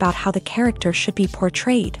disagreements about how the character should be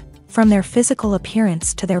portrayed, from their physical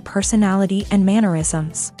appearance to their personality and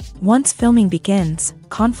mannerisms. Once filming begins,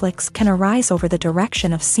 conflicts can arise over the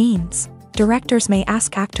direction of scenes. Directors may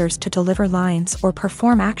ask actors to deliver lines or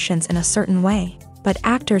perform actions in a certain way, but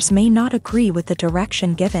actors may not agree with the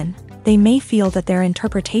direction given. They may feel that their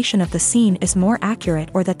interpretation of the scene is more accurate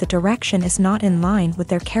or that the direction is not in line with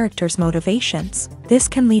their character's motivations. This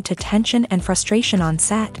can lead to tension and frustration on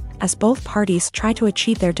set, as both parties try to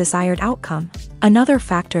achieve their desired outcome. Another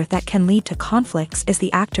factor that can lead to conflicts is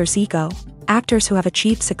the actor's ego. Actors who have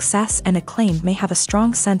achieved success and acclaim may have a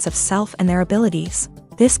strong sense of self and their abilities.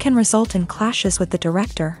 This can result in clashes with the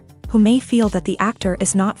director, who may feel that the actor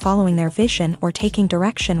is not following their vision or taking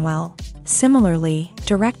direction well. Similarly,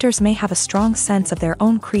 directors may have a strong sense of their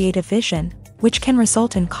own creative vision, which can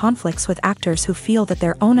result in conflicts with actors who feel that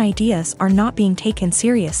their own ideas are not being taken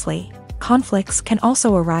seriously. Conflicts can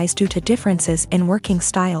also arise due to differences in working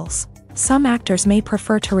styles. Some actors may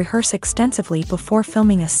prefer to rehearse extensively before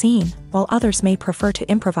filming a scene, while others may prefer to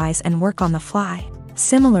improvise and work on the fly.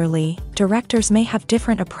 Similarly, directors may have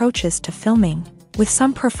different approaches to filming, with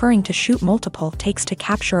some preferring to shoot multiple takes to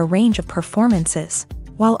capture a range of performances,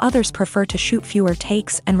 while others prefer to shoot fewer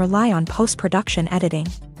takes and rely on post-production editing.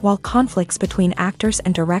 While conflicts between actors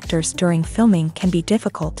and directors during filming can be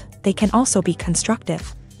difficult, they can also be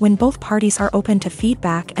constructive. When both parties are open to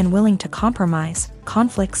feedback and willing to compromise,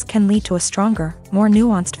 conflicts can lead to a stronger, more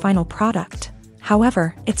nuanced final product.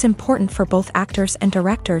 However, it's important for both actors and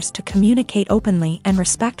directors to communicate openly and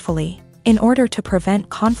respectfully, in order to prevent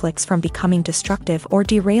conflicts from becoming destructive or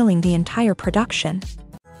derailing the entire production.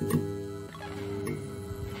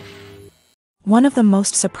 One of the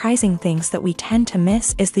most surprising things that we tend to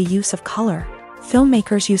miss is the use of color.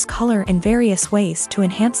 Filmmakers use color in various ways to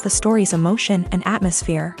enhance the story's emotion and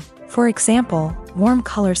atmosphere. For example, warm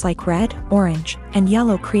colors like red, orange, and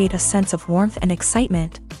yellow create a sense of warmth and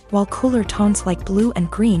excitement, while cooler tones like blue and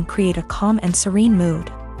green create a calm and serene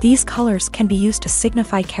mood. These colors can be used to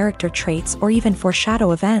signify character traits or even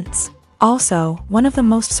foreshadow events. Also, one of the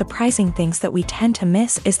most surprising things that we tend to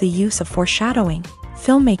miss is the use of foreshadowing.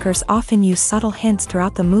 Filmmakers often use subtle hints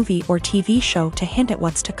throughout the movie or TV show to hint at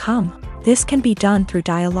what's to come. This can be done through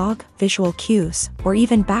dialogue, visual cues, or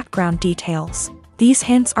even background details. These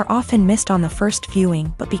hints are often missed on the first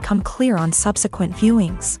viewing but become clear on subsequent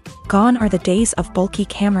viewings. Gone are the days of bulky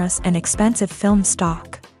cameras and expensive film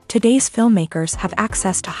stock. Today's filmmakers have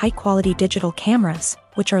access to high-quality digital cameras,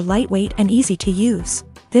 which are lightweight and easy to use.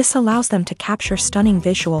 This allows them to capture stunning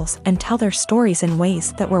visuals and tell their stories in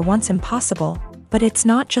ways that were once impossible. But it's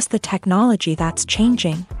not just the technology that's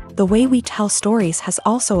changing. The way we tell stories has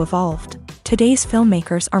also evolved. Today's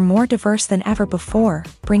filmmakers are more diverse than ever before,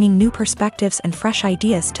 bringing new perspectives and fresh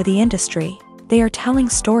ideas to the industry. They are telling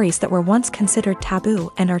stories that were once considered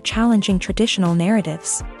taboo and are challenging traditional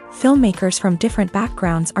narratives. Filmmakers from different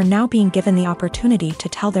backgrounds are now being given the opportunity to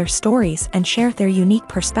tell their stories and share their unique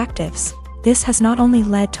perspectives. This has not only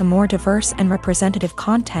led to more diverse and representative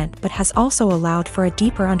content but has also allowed for a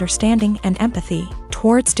deeper understanding and empathy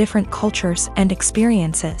towards different cultures and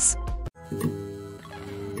experiences.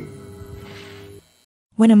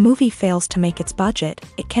 When a movie fails to make its budget,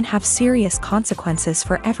 it can have serious consequences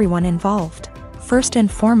for everyone involved. First and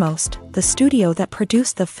foremost, the studio that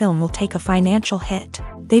produced the film will take a financial hit.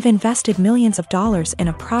 They've invested millions of dollars in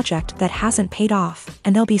a project that hasn't paid off,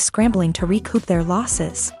 and they'll be scrambling to recoup their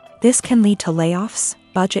losses. This can lead to layoffs,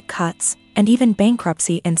 budget cuts, and even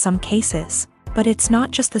bankruptcy in some cases. But it's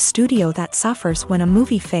not just the studio that suffers when a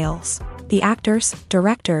movie fails. The actors,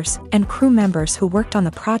 directors, and crew members who worked on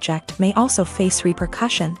the project may also face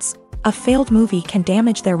repercussions. A failed movie can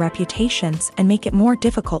damage their reputations and make it more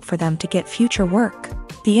difficult for them to get future work.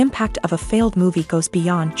 The impact of a failed movie goes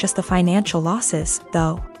beyond just the financial losses,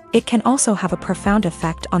 though. It can also have a profound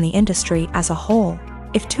effect on the industry as a whole.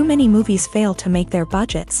 If too many movies fail to make their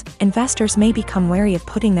budgets, investors may become wary of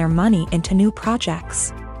putting their money into new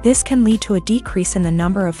projects. This can lead to a decrease in the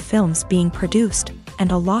number of films being produced,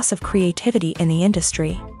 and a loss of creativity in the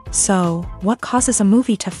industry. So, what causes a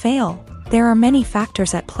movie to fail? There are many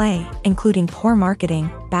factors at play, including poor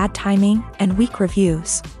marketing, bad timing, and weak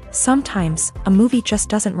reviews. Sometimes, a movie just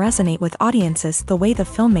doesn't resonate with audiences the way the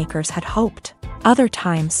filmmakers had hoped. Other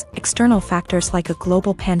times, external factors like a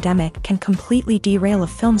global pandemic can completely derail a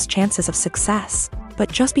film's chances of success.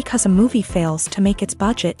 But just because a movie fails to make its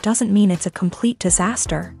budget doesn't mean it's a complete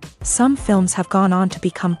disaster. Some films have gone on to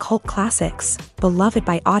become cult classics, beloved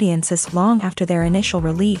by audiences long after their initial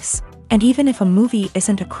release. And even if a movie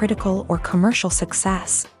isn't a critical or commercial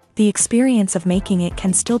success, the experience of making it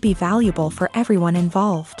can still be valuable for everyone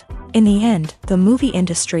involved. In the end, the movie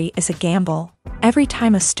industry is a gamble. Every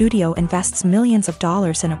time a studio invests millions of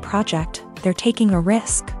dollars in a project, they're taking a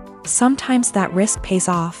risk. Sometimes that risk pays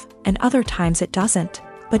off, and other times it doesn't.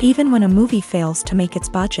 But even when a movie fails to make its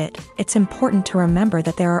budget, it's important to remember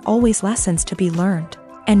that there are always lessons to be learned,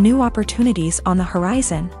 and new opportunities on the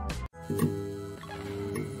horizon.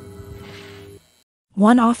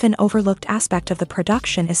 One often overlooked aspect of the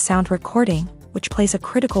production is sound recording, which plays a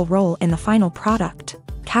critical role in the final product.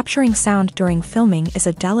 Capturing sound during filming is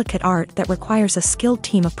a delicate art that requires a skilled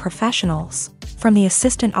team of professionals. From the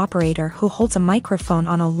assistant operator who holds a microphone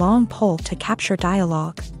on a long pole to capture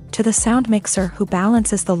dialogue, to the sound mixer who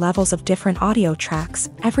balances the levels of different audio tracks,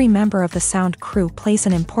 every member of the sound crew plays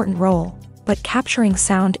an important role. But capturing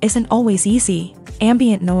sound isn't always easy.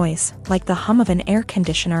 Ambient noise, like the hum of an air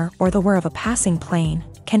conditioner or the whir of a passing plane,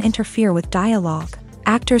 can interfere with dialogue.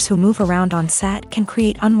 Actors who move around on set can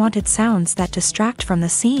create unwanted sounds that distract from the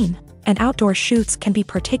scene. And outdoor shoots can be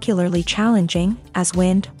particularly challenging, as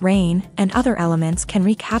wind, rain, and other elements can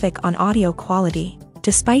wreak havoc on audio quality.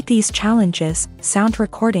 Despite these challenges, sound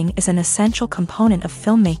recording is an essential component of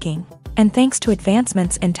filmmaking. And thanks to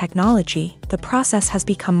advancements in technology, the process has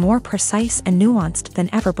become more precise and nuanced than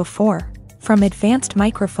ever before. From advanced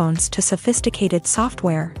microphones to sophisticated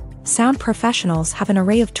software, sound professionals have an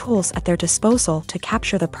array of tools at their disposal to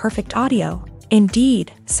capture the perfect audio.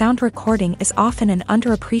 Indeed, sound recording is often an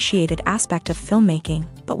underappreciated aspect of filmmaking,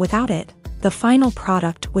 but without it, the final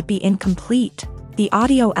product would be incomplete. The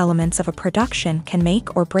audio elements of a production can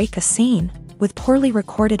make or break a scene, with poorly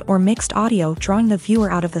recorded or mixed audio drawing the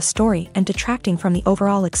viewer out of the story and detracting from the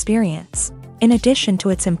overall experience. In addition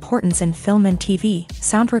to its importance in film and TV,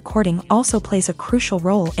 sound recording also plays a crucial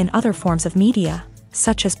role in other forms of media,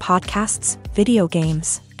 such as podcasts, video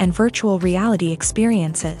games, and virtual reality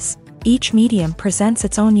experiences. Each medium presents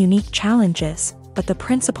its own unique challenges, but the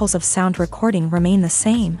principles of sound recording remain the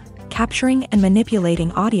same, capturing and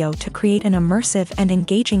manipulating audio to create an immersive and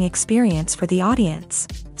engaging experience for the audience.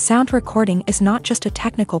 Sound recording is not just a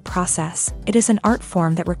technical process, it is an art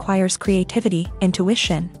form that requires creativity,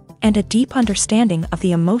 intuition, and a deep understanding of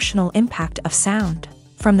the emotional impact of sound.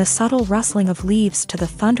 From the subtle rustling of leaves to the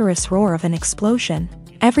thunderous roar of an explosion,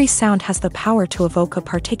 every sound has the power to evoke a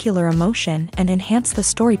particular emotion and enhance the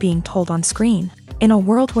story being told on screen. In a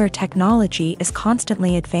world where technology is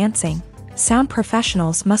constantly advancing, sound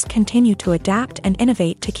professionals must continue to adapt and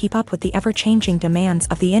innovate to keep up with the ever-changing demands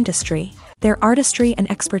of the industry. Their artistry and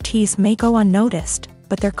expertise may go unnoticed,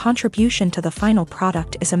 but their contribution to the final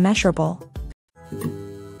product is immeasurable.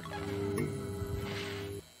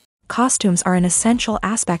 Costumes are an essential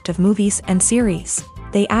aspect of movies and series.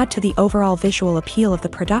 They add to the overall visual appeal of the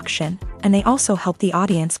production, and they also help the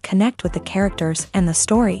audience connect with the characters and the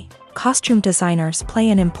story. Costume designers play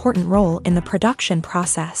an important role in the production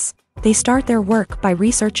process. They start their work by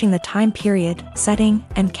researching the time period, setting,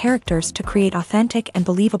 and characters to create authentic and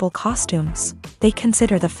believable costumes. They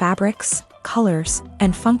consider the fabrics, colors,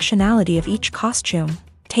 and functionality of each costume,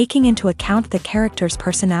 taking into account the character's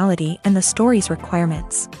personality and the story's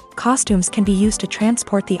requirements. Costumes can be used to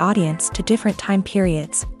transport the audience to different time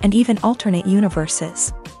periods and even alternate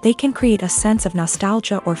universes. They can create a sense of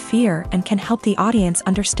nostalgia or fear and can help the audience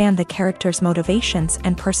understand the character's motivations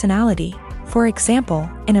and personality. For example,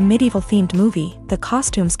 in a medieval-themed movie, the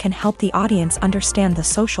costumes can help the audience understand the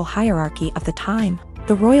social hierarchy of the time.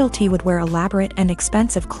 The royalty would wear elaborate and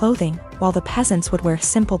expensive clothing, while the peasants would wear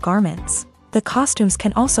simple garments. The costumes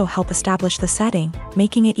can also help establish the setting,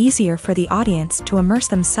 making it easier for the audience to immerse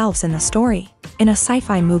themselves in the story. In a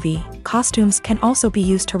sci-fi movie, costumes can also be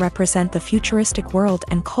used to represent the futuristic world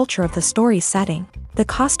and culture of the story's setting. The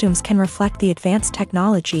costumes can reflect the advanced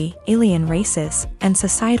technology, alien races, and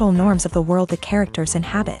societal norms of the world the characters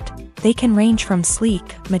inhabit. They can range from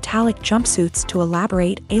sleek, metallic jumpsuits to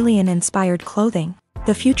elaborate, alien-inspired clothing.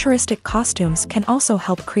 The futuristic costumes can also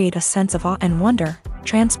help create a sense of awe and wonder,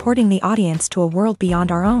 transporting the audience to a world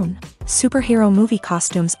beyond our own. Superhero movie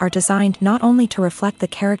costumes are designed not only to reflect the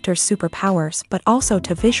character's superpowers but also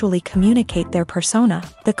to visually communicate their persona.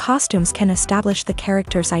 The costumes can establish the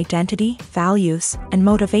character's identity, values, and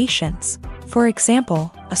motivations. For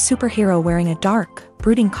example, a superhero wearing a dark,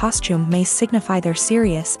 brooding costume may signify their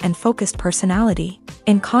serious and focused personality.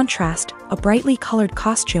 In contrast, a brightly colored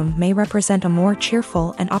costume may represent a more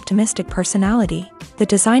cheerful and optimistic personality. The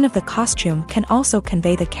design of the costume can also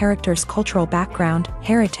convey the character's cultural background,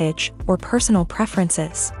 heritage, or personal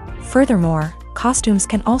preferences. Furthermore, costumes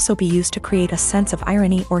can also be used to create a sense of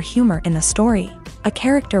irony or humor in the story. A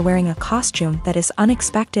character wearing a costume that is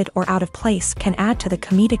unexpected or out of place can add to the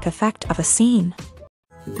comedic effect of a scene.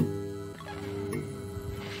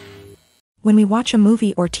 When we watch a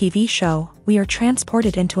movie or TV show, we are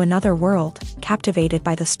transported into another world, captivated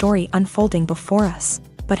by the story unfolding before us.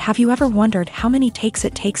 But have you ever wondered how many takes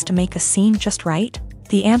it takes to make a scene just right?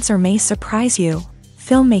 The answer may surprise you.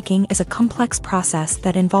 Filmmaking is a complex process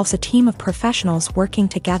that involves a team of professionals working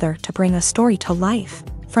together to bring a story to life.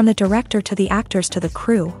 From the director to the actors to the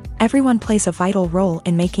crew, everyone plays a vital role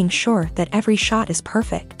in making sure that every shot is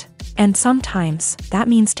perfect. And sometimes, that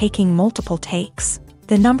means taking multiple takes.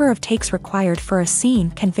 The number of takes required for a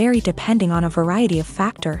scene can vary depending on a variety of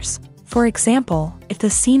factors. For example, if the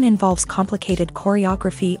scene involves complicated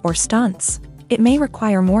choreography or stunts, it may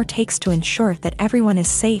require more takes to ensure that everyone is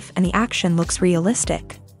safe and the action looks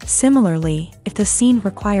realistic. Similarly, if the scene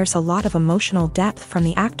requires a lot of emotional depth from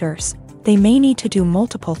the actors, they may need to do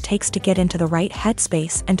multiple takes to get into the right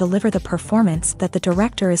headspace and deliver the performance that the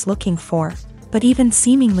director is looking for. But even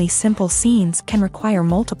seemingly simple scenes can require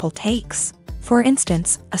multiple takes. For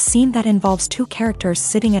instance, a scene that involves two characters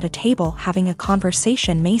sitting at a table having a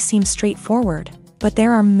conversation may seem straightforward, but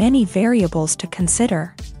there are many variables to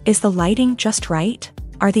consider. Is the lighting just right?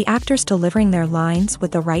 Are the actors delivering their lines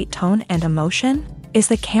with the right tone and emotion? Is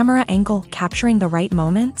the camera angle capturing the right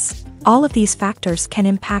moments? All of these factors can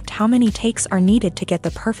impact how many takes are needed to get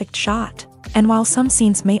the perfect shot. And while some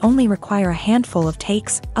scenes may only require a handful of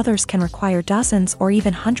takes, others can require dozens or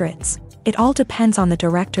even hundreds. It all depends on the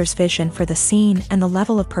director's vision for the scene and the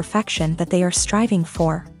level of perfection that they are striving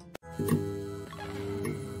for.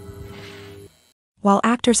 While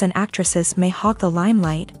actors and actresses may hog the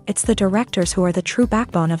limelight, it's the directors who are the true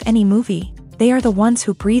backbone of any movie. They are the ones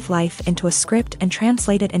who breathe life into a script and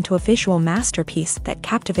translate it into a visual masterpiece that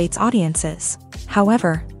captivates audiences.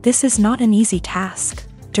 However, this is not an easy task.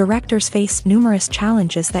 Directors face numerous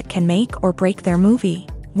challenges that can make or break their movie.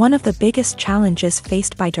 One of the biggest challenges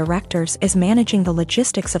faced by directors is managing the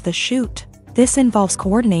logistics of the shoot. This involves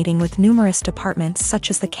coordinating with numerous departments such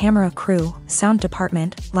as the camera crew, sound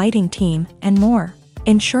department, lighting team, and more.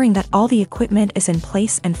 Ensuring that all the equipment is in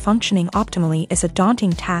place and functioning optimally is a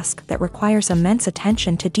daunting task that requires immense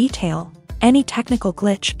attention to detail. Any technical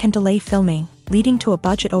glitch can delay filming, leading to a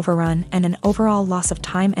budget overrun and an overall loss of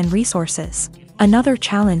time and resources. Another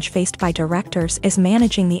challenge faced by directors is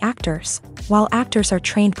managing the actors. While actors are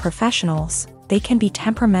trained professionals, they can be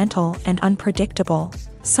temperamental and unpredictable.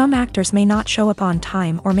 Some actors may not show up on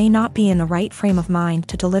time or may not be in the right frame of mind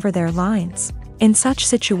to deliver their lines. In such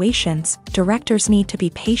situations, directors need to be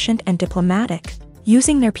patient and diplomatic,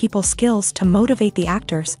 using their people skills to motivate the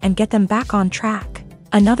actors and get them back on track.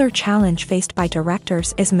 Another challenge faced by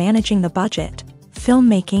directors is managing the budget.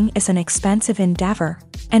 Filmmaking is an expensive endeavor,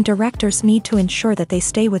 and directors need to ensure that they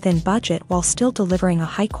stay within budget while still delivering a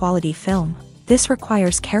high-quality film. This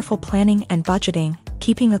requires careful planning and budgeting,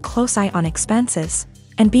 keeping a close eye on expenses,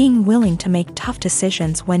 and being willing to make tough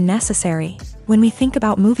decisions when necessary. When we think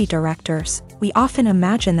about movie directors, we often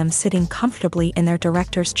imagine them sitting comfortably in their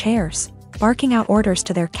director's chairs, barking out orders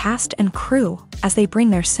to their cast and crew as they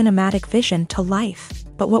bring their cinematic vision to life.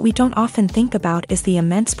 But what we don't often think about is the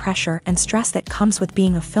immense pressure and stress that comes with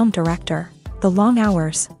being a film director. The long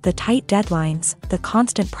hours, the tight deadlines, the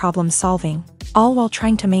constant problem solving, all while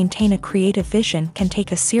trying to maintain a creative vision can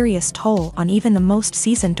take a serious toll on even the most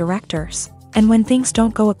seasoned directors. And when things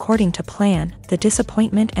don't go according to plan, the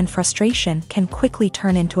disappointment and frustration can quickly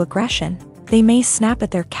turn into aggression. They may snap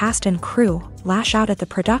at their cast and crew, lash out at the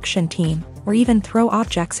production team, or even throw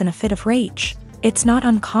objects in a fit of rage. It's not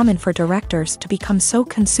uncommon for directors to become so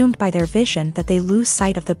consumed by their vision that they lose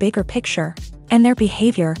sight of the bigger picture, and their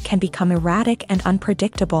behavior can become erratic and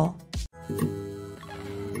unpredictable.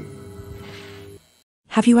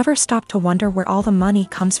 Have you ever stopped to wonder where all the money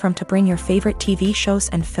comes from to bring your favorite TV shows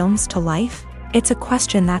and films to life? It's a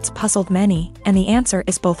question that's puzzled many, and the answer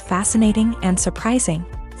is both fascinating and surprising.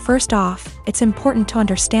 First off, it's important to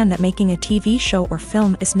understand that making a TV show or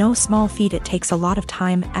film is no small feat. It takes a lot of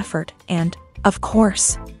time, effort, and, of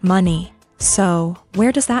course, money. So,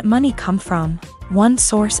 where does that money come from? One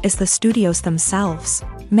source is the studios themselves.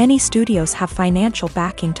 Many studios have financial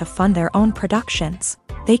backing to fund their own productions.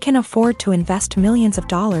 They can afford to invest millions of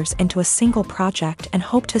dollars into a single project and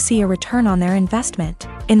hope to see a return on their investment,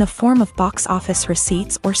 in the form of box office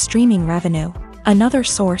receipts or streaming revenue. Another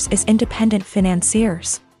source is independent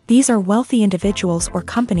financiers. These are wealthy individuals or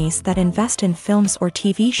companies that invest in films or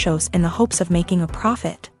TV shows in the hopes of making a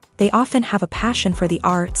profit. They often have a passion for the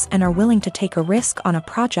arts and are willing to take a risk on a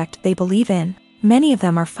project they believe in. Many of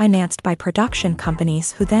them are financed by production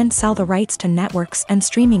companies who then sell the rights to networks and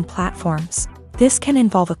streaming platforms. This can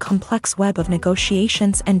involve a complex web of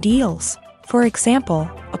negotiations and deals. For example,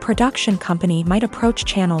 a production company might approach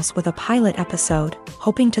channels with a pilot episode,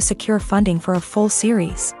 hoping to secure funding for a full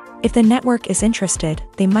series. If the network is interested,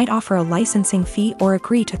 they might offer a licensing fee or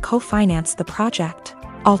agree to co-finance the project.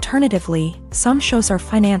 Alternatively, some shows are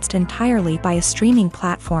financed entirely by a streaming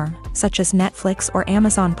platform, such as Netflix or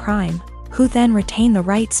Amazon Prime, who then retain the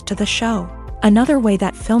rights to the show. Another way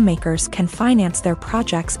that filmmakers can finance their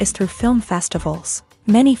projects is through film festivals.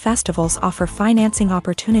 Many festivals offer financing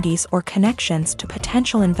opportunities or connections to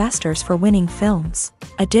potential investors for winning films.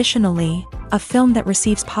 Additionally, a film that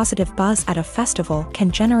receives positive buzz at a festival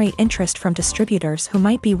can generate interest from distributors who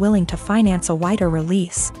might be willing to finance a wider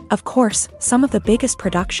release. Of course, some of the biggest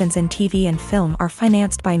productions in TV and film are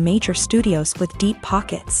financed by major studios with deep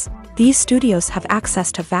pockets. These studios have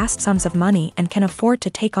access to vast sums of money and can afford to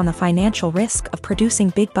take on the financial risk of producing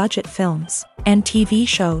big-budget films and TV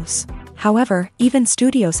shows. However, even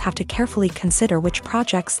studios have to carefully consider which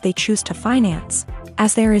projects they choose to finance,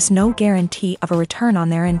 as there is no guarantee of a return on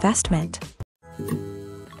their investment.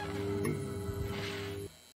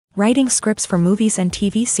 Writing scripts for movies and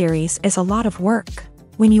TV series is a lot of work.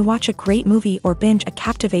 When you watch a great movie or binge a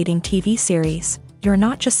captivating TV series, you're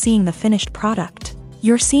not just seeing the finished product.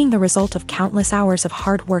 You're seeing the result of countless hours of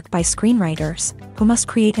hard work by screenwriters, who must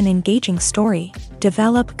create an engaging story,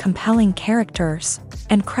 develop compelling characters,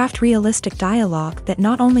 and craft realistic dialogue that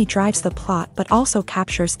not only drives the plot but also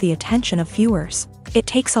captures the attention of viewers. It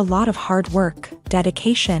takes a lot of hard work,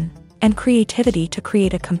 dedication, and creativity to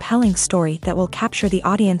create a compelling story that will capture the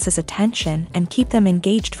audience's attention and keep them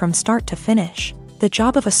engaged from start to finish. The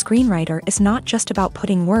job of a screenwriter is not just about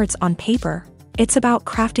putting words on paper. It's about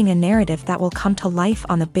crafting a narrative that will come to life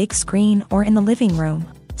on the big screen or in the living room.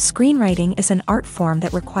 Screenwriting is an art form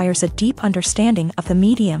that requires a deep understanding of the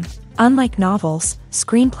medium. Unlike novels,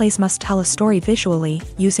 screenplays must tell a story visually,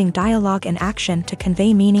 using dialogue and action to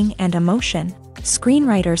convey meaning and emotion.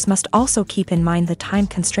 Screenwriters must also keep in mind the time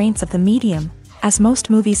constraints of the medium, as most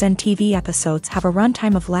movies and TV episodes have a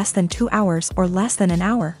runtime of less than 2 hours or less than an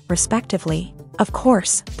hour, respectively. Of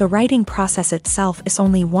course, the writing process itself is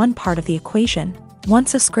only one part of the equation.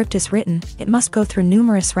 Once a script is written, it must go through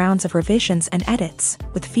numerous rounds of revisions and edits,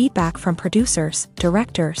 with feedback from producers,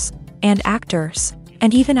 directors, and actors.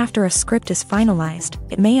 And even after a script is finalized,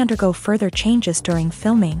 it may undergo further changes during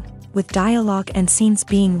filming, with dialogue and scenes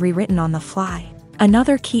being rewritten on the fly.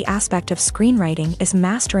 Another key aspect of screenwriting is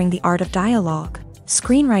mastering the art of dialogue.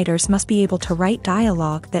 Screenwriters must be able to write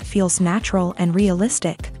dialogue that feels natural and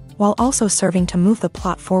realistic, while also serving to move the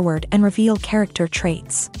plot forward and reveal character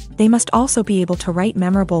traits. They must also be able to write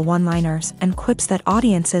memorable one-liners and quips that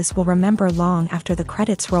audiences will remember long after the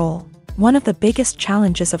credits roll. One of the biggest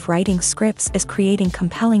challenges of writing scripts is creating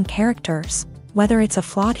compelling characters. Whether it's a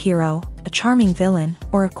flawed hero, a charming villain,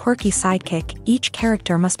 or a quirky sidekick, each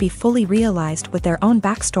character must be fully realized with their own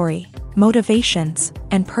backstory, motivations,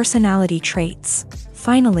 and personality traits.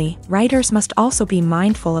 Finally, writers must also be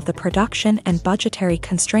mindful of the production and budgetary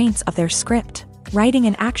constraints of their script. Writing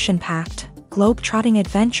an action-packed, globe-trotting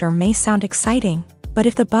adventure may sound exciting, but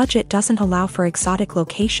if the budget doesn't allow for exotic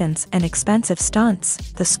locations and expensive stunts,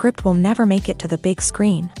 the script will never make it to the big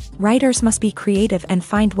screen. Writers must be creative and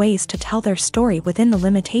find ways to tell their story within the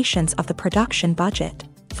limitations of the production budget.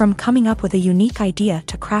 From coming up with a unique idea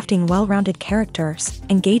to crafting well-rounded characters,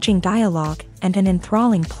 engaging dialogue, and an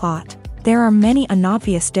enthralling plot, there are many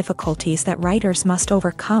unobvious difficulties that writers must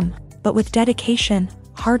overcome, but with dedication,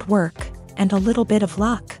 hard work, and a little bit of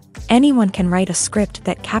luck, anyone can write a script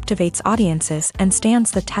that captivates audiences and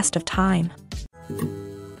stands the test of time.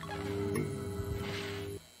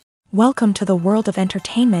 Welcome to the world of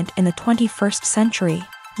entertainment in the 21st century,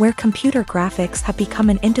 where computer graphics have become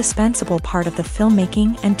an indispensable part of the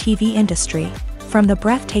filmmaking and TV industry. From the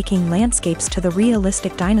breathtaking landscapes to the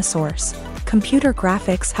realistic dinosaurs, computer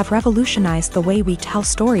graphics have revolutionized the way we tell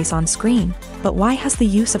stories on screen. But why has the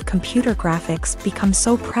use of computer graphics become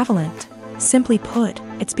so prevalent? Simply put,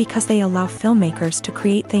 it's because they allow filmmakers to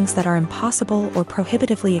create things that are impossible or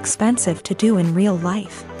prohibitively expensive to do in real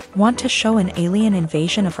life. Want to show an alien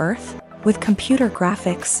invasion of Earth? With computer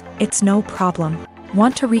graphics, it's no problem.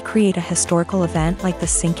 Want to recreate a historical event like the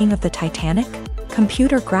sinking of the Titanic?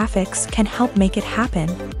 Computer graphics can help make it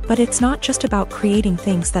happen, but it's not just about creating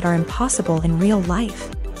things that are impossible in real life.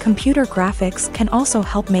 Computer graphics can also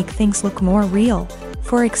help make things look more real.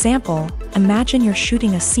 For example, imagine you're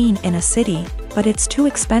shooting a scene in a city, but it's too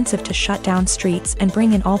expensive to shut down streets and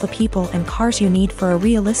bring in all the people and cars you need for a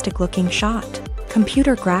realistic-looking shot.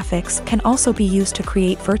 Computer graphics can also be used to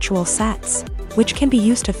create virtual sets, which can be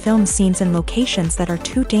used to film scenes in locations that are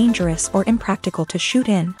too dangerous or impractical to shoot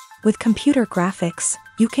in. With computer graphics,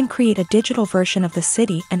 you can create a digital version of the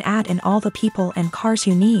city and add in all the people and cars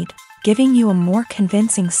you need, giving you a more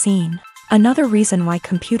convincing scene. Another reason why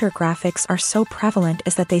computer graphics are so prevalent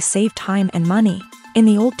is that they save time and money. In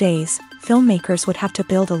the old days, filmmakers would have to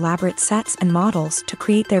build elaborate sets and models to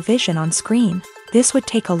create their vision on screen. This would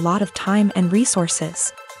take a lot of time and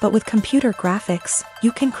resources. But with computer graphics,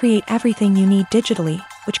 you can create everything you need digitally,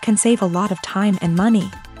 which can save a lot of time and money.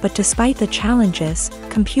 But despite the challenges,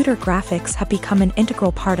 computer graphics have become an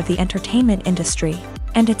integral part of the entertainment industry,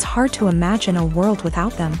 and it's hard to imagine a world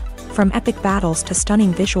without them. From epic battles to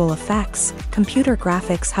stunning visual effects, computer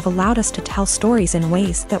graphics have allowed us to tell stories in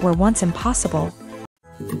ways that were once impossible.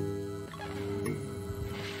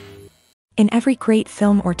 In every great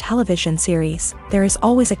film or television series, there is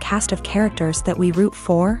always a cast of characters that we root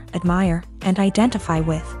for, admire, and identify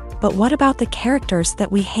with. But what about the characters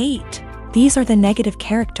that we hate? These are the negative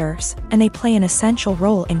characters, and they play an essential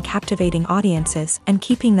role in captivating audiences and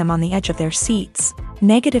keeping them on the edge of their seats.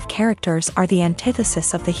 Negative characters are the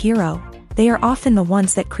antithesis of the hero. They are often the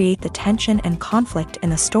ones that create the tension and conflict in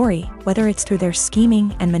the story, whether it's through their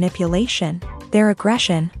scheming and manipulation, their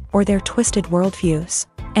aggression, or their twisted worldviews.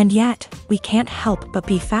 And yet, we can't help but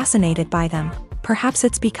be fascinated by them. Perhaps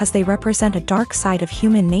it's because they represent a dark side of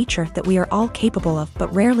human nature that we are all capable of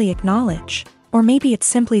but rarely acknowledge. Or maybe it's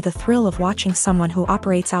simply the thrill of watching someone who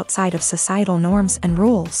operates outside of societal norms and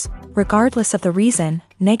rules. Regardless of the reason,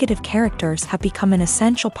 negative characters have become an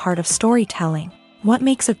essential part of storytelling. What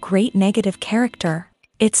makes a great negative character?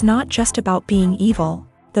 It's not just about being evil.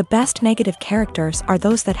 The best negative characters are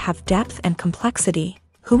those that have depth and complexity,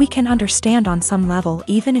 who we can understand on some level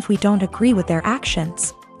even if we don't agree with their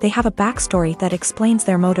actions. They have a backstory that explains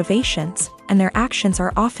their motivations, and their actions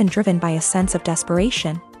are often driven by a sense of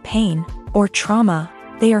desperation, pain, or trauma.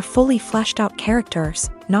 They are fully fleshed out characters,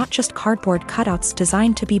 not just cardboard cutouts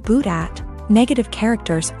designed to be booed at. Negative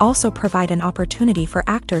characters also provide an opportunity for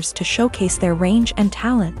actors to showcase their range and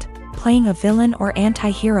talent. Playing a villain or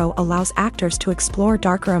anti-hero allows actors to explore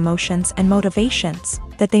darker emotions and motivations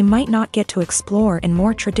that they might not get to explore in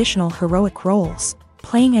more traditional heroic roles.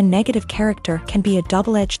 Playing a negative character can be a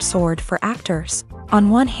double-edged sword for actors. On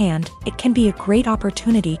one hand, it can be a great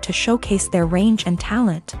opportunity to showcase their range and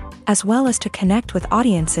talent, as well as to connect with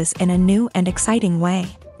audiences in a new and exciting way.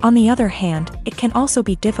 On the other hand, it can also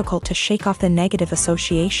be difficult to shake off the negative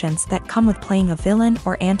associations that come with playing a villain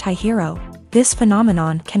or anti-hero. This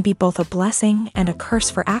phenomenon can be both a blessing and a curse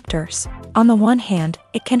for actors. On the one hand,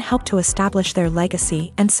 it can help to establish their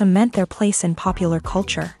legacy and cement their place in popular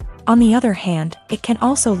culture. On the other hand, it can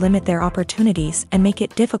also limit their opportunities and make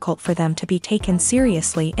it difficult for them to be taken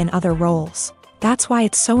seriously in other roles. That's why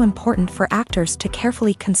it's so important for actors to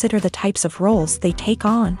carefully consider the types of roles they take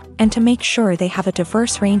on, and to make sure they have a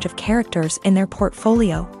diverse range of characters in their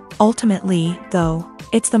portfolio. Ultimately, though,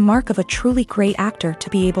 it's the mark of a truly great actor to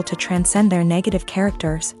be able to transcend their negative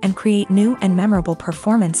characters and create new and memorable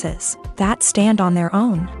performances that stand on their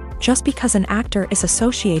own. Just because an actor is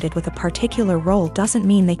associated with a particular role doesn't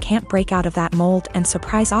mean they can't break out of that mold and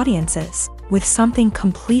surprise audiences with something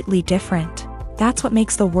completely different. That's what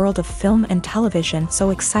makes the world of film and television so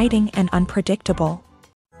exciting and unpredictable.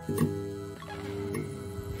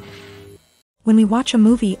 When we watch a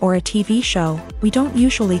movie or a TV show, we don't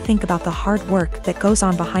usually think about the hard work that goes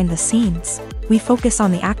on behind the scenes. We focus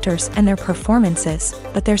on the actors and their performances,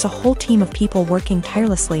 but there's a whole team of people working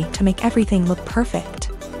tirelessly to make everything look perfect.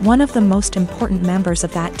 One of the most important members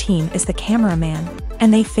of that team is the cameraman,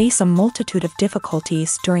 and they face a multitude of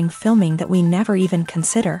difficulties during filming that we never even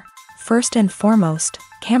consider. First and foremost,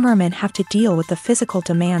 cameramen have to deal with the physical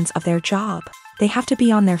demands of their job. They have to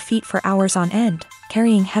be on their feet for hours on end,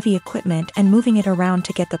 carrying heavy equipment and moving it around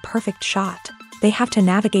to get the perfect shot. They have to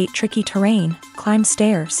navigate tricky terrain, climb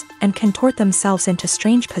stairs, and contort themselves into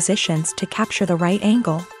strange positions to capture the right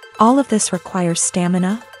angle. All of this requires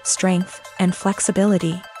stamina, strength, and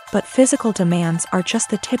flexibility. But physical demands are just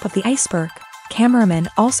the tip of the iceberg. Cameramen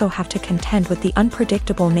also have to contend with the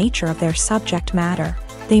unpredictable nature of their subject matter.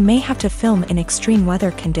 They may have to film in extreme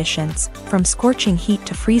weather conditions, from scorching heat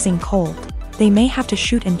to freezing cold. They may have to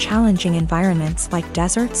shoot in challenging environments like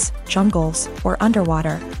deserts, jungles, or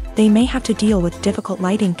underwater. They may have to deal with difficult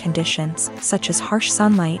lighting conditions, such as harsh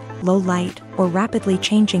sunlight, low light, or rapidly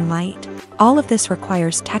changing light. All of this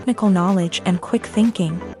requires technical knowledge and quick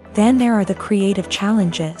thinking. Then there are the creative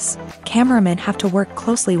challenges. Cameramen have to work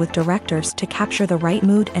closely with directors to capture the right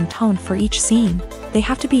mood and tone for each scene. They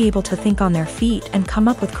have to be able to think on their feet and come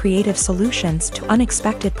up with creative solutions to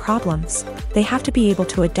unexpected problems. They have to be able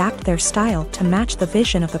to adapt their style to match the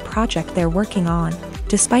vision of the project they're working on.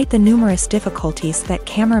 Despite the numerous difficulties that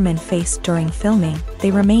cameramen face during filming,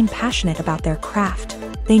 they remain passionate about their craft.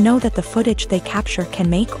 They know that the footage they capture can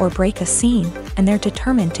make or break a scene, and they're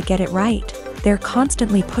determined to get it right. They're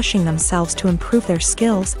constantly pushing themselves to improve their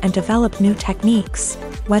skills and develop new techniques.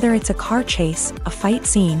 Whether it's a car chase, a fight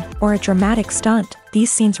scene, or a dramatic stunt,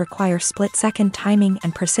 these scenes require split-second timing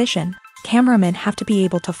and precision. Cameramen have to be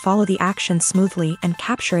able to follow the action smoothly and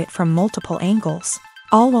capture it from multiple angles,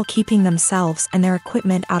 all while keeping themselves and their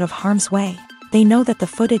equipment out of harm's way. They know that the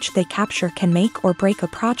footage they capture can make or break a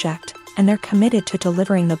project, and they're committed to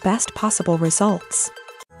delivering the best possible results.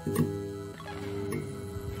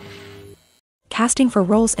 Casting for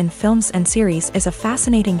roles in films and series is a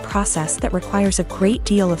fascinating process that requires a great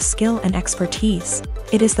deal of skill and expertise.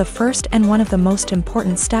 It is the first and one of the most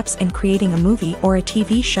important steps in creating a movie or a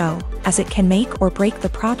TV show, as it can make or break the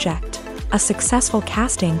project. A successful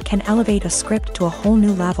casting can elevate a script to a whole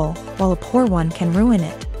new level, while a poor one can ruin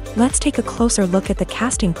it. Let's take a closer look at the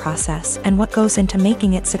casting process and what goes into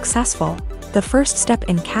making it successful. The first step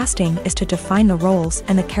in casting is to define the roles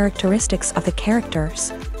and the characteristics of the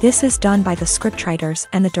characters. This is done by the scriptwriters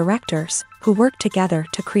and the directors, who work together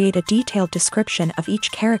to create a detailed description of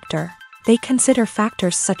each character. They consider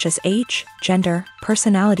factors such as age, gender,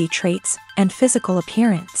 personality traits, and physical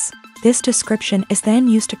appearance. This description is then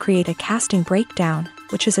used to create a casting breakdown,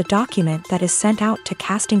 which is a document that is sent out to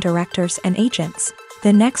casting directors and agents.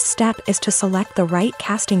 The next step is to select the right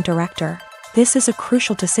casting director. This is a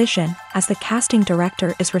crucial decision, as the casting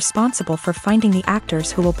director is responsible for finding the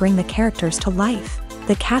actors who will bring the characters to life.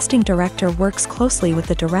 The casting director works closely with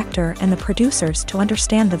the director and the producers to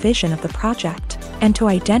understand the vision of the project, and to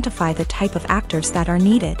identify the type of actors that are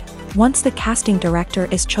needed. Once the casting director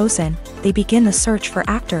is chosen, they begin the search for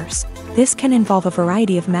actors. This can involve a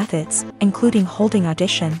variety of methods, including holding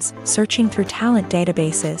auditions, searching through talent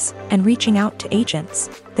databases, and reaching out to agents.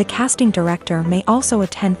 The casting director may also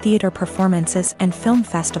attend theater performances and film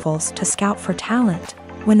festivals to scout for talent.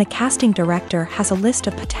 When the casting director has a list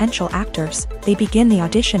of potential actors, they begin the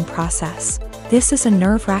audition process. This is a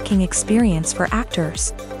nerve-wracking experience for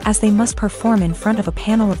actors, as they must perform in front of a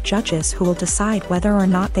panel of judges who will decide whether or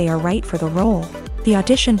not they are right for the role. The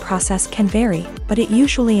audition process can vary, but it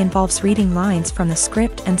usually involves reading lines from the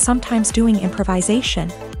script and sometimes doing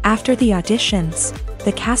improvisation. After the auditions,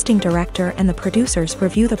 the casting director and the producers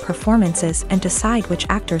review the performances and decide which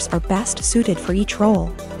actors are best suited for each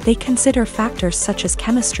role. They consider factors such as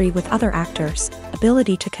chemistry with other actors,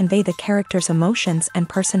 ability to convey the character's emotions and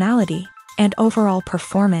personality, and overall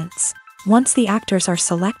performance. Once the actors are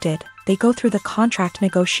selected, they go through the contract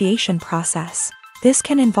negotiation process. This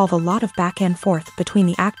can involve a lot of back and forth between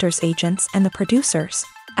the actors' agents and the producers.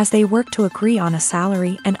 as they work to agree on a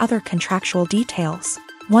salary and other contractual details.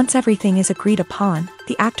 Once everything is agreed upon,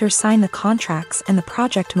 the actors sign the contracts and the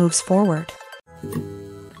project moves forward.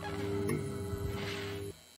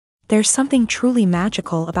 There's something truly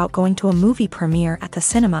magical about going to a movie premiere at the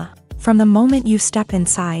cinema. From the moment you step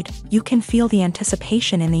inside, you can feel the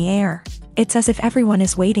anticipation in the air. It's as if everyone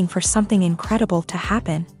is waiting for something incredible to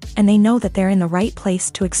happen, and they know that they're in the right place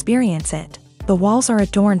to experience it. The walls are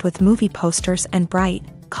adorned with movie posters and bright,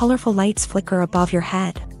 colorful lights flicker above your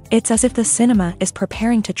head. It's as if the cinema is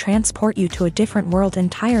preparing to transport you to a different world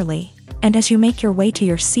entirely. And as you make your way to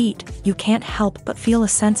your seat, you can't help but feel a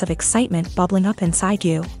sense of excitement bubbling up inside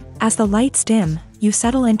you. As the lights dim, you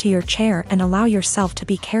settle into your chair and allow yourself to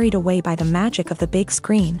be carried away by the magic of the big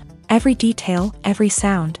screen. Every detail, every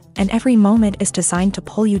sound, and every moment is designed to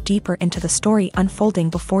pull you deeper into the story unfolding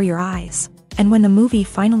before your eyes. And when the movie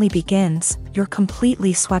finally begins, you're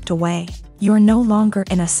completely swept away. You're no longer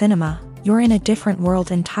in a cinema, you're in a different world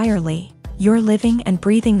entirely. You're living and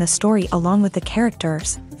breathing the story along with the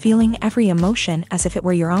characters, feeling every emotion as if it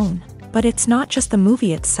were your own. But it's not just the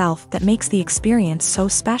movie itself that makes the experience so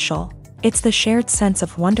special. It's the shared sense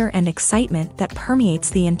of wonder and excitement that permeates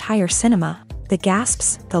the entire cinema. The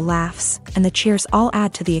gasps, the laughs, and the cheers all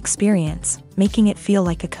add to the experience, making it feel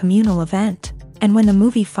like a communal event. And when the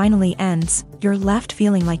movie finally ends, you're left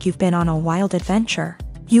feeling like you've been on a wild adventure.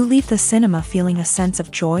 You leave the cinema feeling a sense of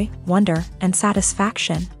joy, wonder, and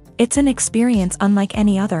satisfaction. It's an experience unlike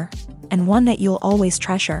any other, and one that you'll always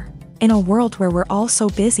treasure. In a world where we're all so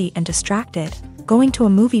busy and distracted, going to a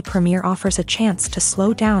movie premiere offers a chance to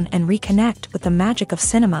slow down and reconnect with the magic of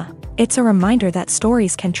cinema. It's a reminder that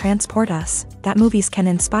stories can transport us, that movies can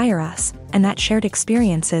inspire us, and that shared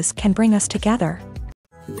experiences can bring us together.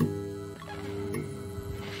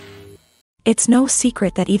 It's no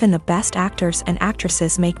secret that even the best actors and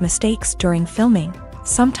actresses make mistakes during filming.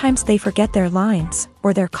 Sometimes they forget their lines,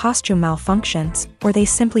 or their costume malfunctions, or they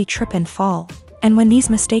simply trip and fall. And when these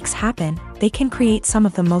mistakes happen, they can create some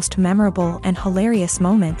of the most memorable and hilarious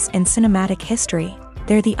moments in cinematic history.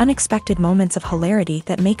 They're the unexpected moments of hilarity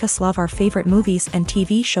that make us love our favorite movies and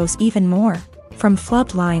TV shows even more. From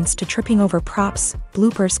flubbed lines to tripping over props,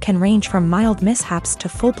 bloopers can range from mild mishaps to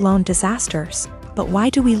full-blown disasters. But why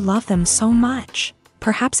do we love them so much?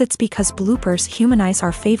 Perhaps it's because bloopers humanize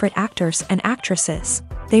our favorite actors and actresses.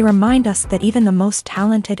 They remind us that even the most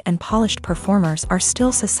talented and polished performers are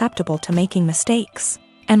still susceptible to making mistakes.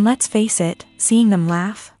 And let's face it, seeing them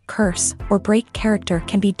laugh, curse, or break character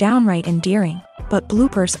can be downright endearing. But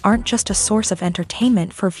bloopers aren't just a source of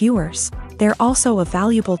entertainment for viewers. They're also a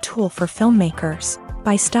valuable tool for filmmakers.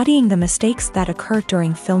 By studying the mistakes that occur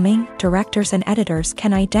during filming, directors and editors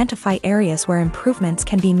can identify areas where improvements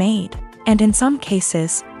can be made. And in some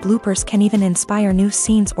cases, bloopers can even inspire new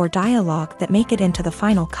scenes or dialogue that make it into the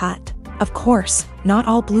final cut. Of course, not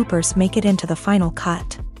all bloopers make it into the final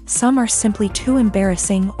cut. Some are simply too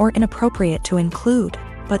embarrassing or inappropriate to include.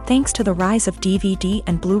 But thanks to the rise of DVD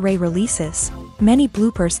and Blu-ray releases, many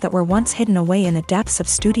bloopers that were once hidden away in the depths of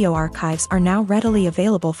studio archives are now readily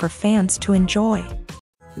available for fans to enjoy.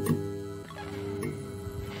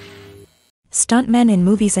 Stuntmen in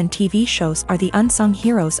movies and TV shows are the unsung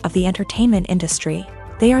heroes of the entertainment industry.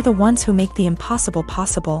 They are the ones who make the impossible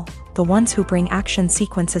possible, the ones who bring action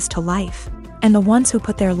sequences to life, and the ones who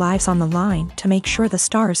put their lives on the line to make sure the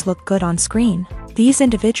stars look good on screen. These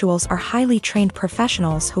individuals are highly trained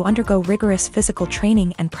professionals who undergo rigorous physical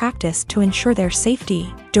training and practice to ensure their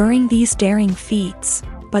safety during these daring feats.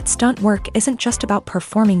 But stunt work isn't just about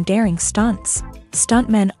performing daring stunts.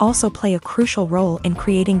 Stuntmen also play a crucial role in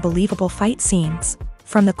creating believable fight scenes.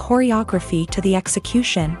 From the choreography to the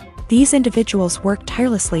execution, these individuals work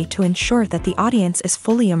tirelessly to ensure that the audience is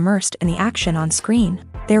fully immersed in the action on screen.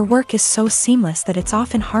 Their work is so seamless that it's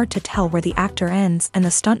often hard to tell where the actor ends and the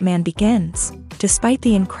stuntman begins. Despite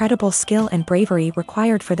the incredible skill and bravery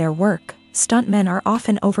required for their work, stuntmen are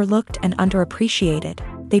often overlooked and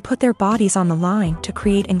underappreciated. They put their bodies on the line to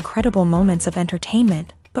create incredible moments of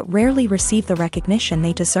entertainment, but rarely receive the recognition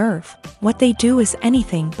they deserve. What they do is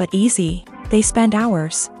anything but easy. They spend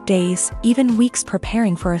hours, days, even weeks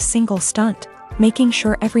preparing for a single stunt, making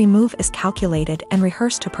sure every move is calculated and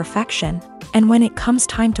rehearsed to perfection. And when it comes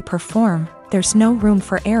time to perform, there's no room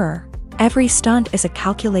for error. Every stunt is a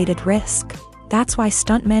calculated risk. That's why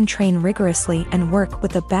stuntmen train rigorously and work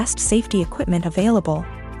with the best safety equipment available,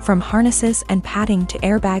 from harnesses and padding to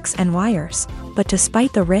airbags and wires. But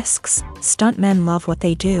despite the risks, stuntmen love what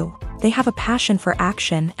they do. They have a passion for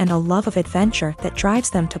action and a love of adventure that drives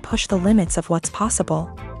them to push the limits of what's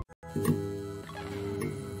possible.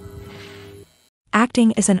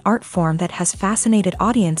 Acting is an art form that has fascinated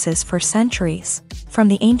audiences for centuries. From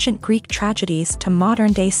the ancient Greek tragedies to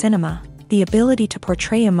modern-day cinema, the ability to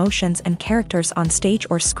portray emotions and characters on stage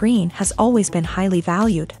or screen has always been highly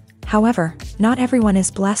valued. However, not everyone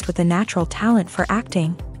is blessed with a natural talent for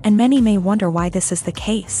acting, and many may wonder why this is the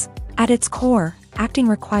case. At its core, acting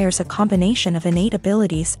requires a combination of innate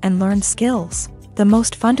abilities and learned skills. The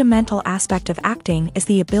most fundamental aspect of acting is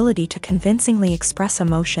the ability to convincingly express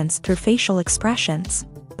emotions through facial expressions,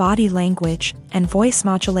 body language, and voice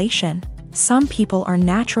modulation. Some people are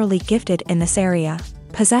naturally gifted in this area,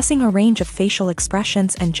 possessing a range of facial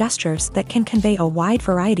expressions and gestures that can convey a wide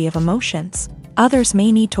variety of emotions. Others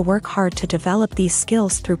may need to work hard to develop these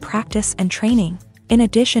skills through practice and training. In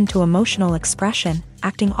addition to emotional expression,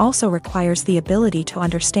 acting also requires the ability to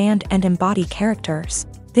understand and embody characters.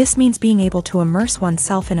 This means being able to immerse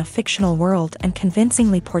oneself in a fictional world and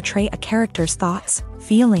convincingly portray a character's thoughts,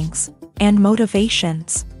 feelings, and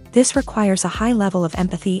motivations. This requires a high level of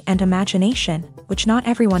empathy and imagination, which not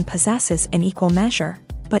everyone possesses in equal measure.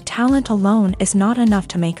 But talent alone is not enough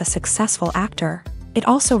to make a successful actor. It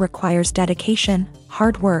also requires dedication,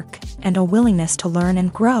 hard work, and a willingness to learn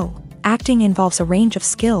and grow. Acting involves a range of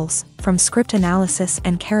skills, from script analysis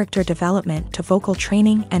and character development to vocal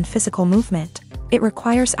training and physical movement. It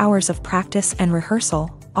requires hours of practice and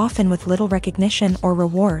rehearsal, often with little recognition or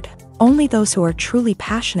reward. Only those who are truly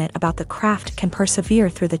passionate about the craft can persevere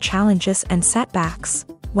through the challenges and setbacks.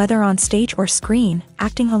 Whether on stage or screen,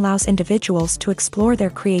 acting allows individuals to explore their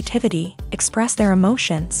creativity, express their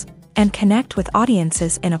emotions, and connect with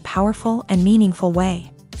audiences in a powerful and meaningful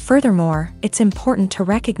way. Furthermore, it's important to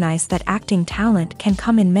recognize that acting talent can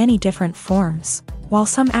come in many different forms. While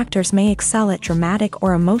some actors may excel at dramatic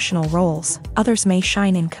or emotional roles, others may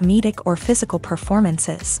shine in comedic or physical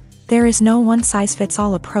performances. There is no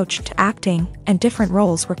one-size-fits-all approach to acting, and different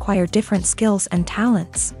roles require different skills and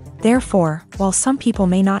talents. Therefore, while some people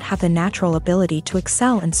may not have the natural ability to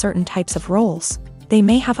excel in certain types of roles, they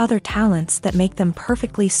may have other talents that make them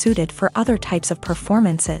perfectly suited for other types of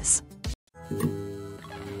performances.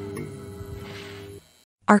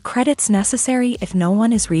 Are credits necessary if no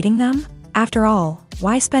one is reading them? After all,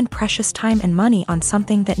 why spend precious time and money on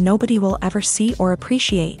something that nobody will ever see or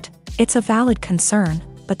appreciate? It's a valid concern,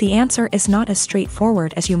 but the answer is not as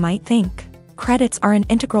straightforward as you might think. Credits are an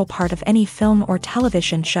integral part of any film or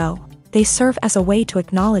television show. They serve as a way to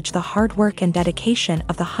acknowledge the hard work and dedication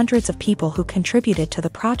of the hundreds of people who contributed to the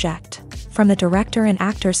project. From the director and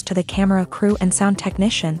actors to the camera crew and sound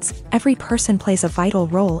technicians, every person plays a vital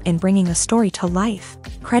role in bringing a story to life.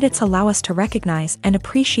 Credits allow us to recognize and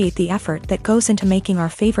appreciate the effort that goes into making our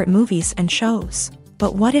favorite movies and shows.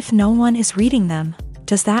 But what if no one is reading them?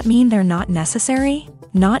 Does that mean they're not necessary?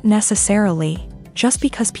 Not necessarily. Just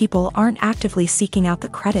because people aren't actively seeking out the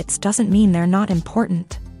credits doesn't mean they're not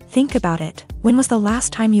important. Think about it. When was the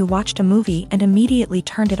last time you watched a movie and immediately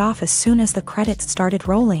turned it off as soon as the credits started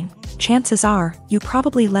rolling? Chances are, you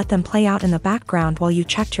probably let them play out in the background while you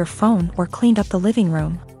checked your phone or cleaned up the living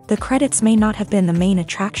room. The credits may not have been the main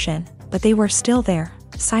attraction, but they were still there,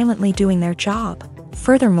 silently doing their job.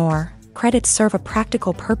 Furthermore, credits serve a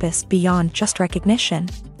practical purpose beyond just recognition.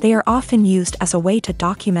 They are often used as a way to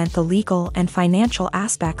document the legal and financial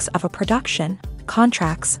aspects of a production.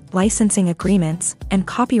 Contracts, licensing agreements, and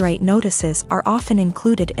copyright notices are often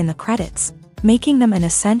included in the credits, making them an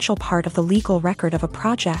essential part of the legal record of a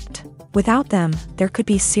project. Without them, there could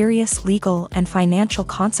be serious legal and financial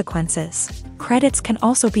consequences. Credits can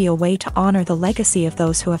also be a way to honor the legacy of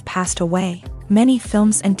those who have passed away. Many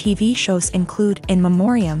films and TV shows include in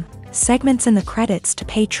memoriam segments in the credits to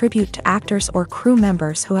pay tribute to actors or crew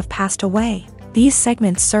members who have passed away. These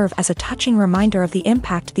segments serve as a touching reminder of the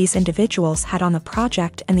impact these individuals had on the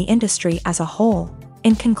project and the industry as a whole.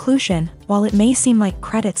 In conclusion, while it may seem like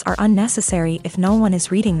credits are unnecessary if no one is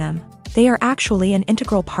reading them, they are actually an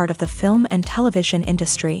integral part of the film and television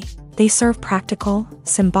industry. They serve practical,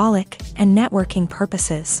 symbolic, and networking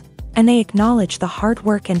purposes, and they acknowledge the hard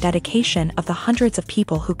work and dedication of the hundreds of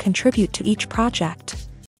people who contribute to each project.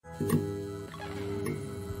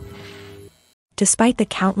 Despite the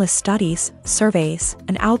countless studies, surveys,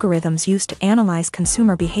 and algorithms used to analyze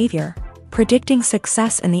consumer behavior, predicting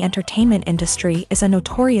success in the entertainment industry is a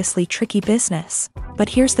notoriously tricky business. But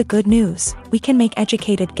here's the good news: we can make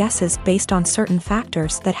educated guesses based on certain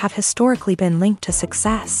factors that have historically been linked to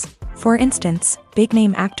success. For instance,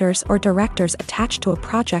 big-name actors or directors attached to a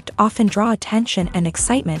project often draw attention and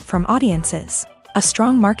excitement from audiences. A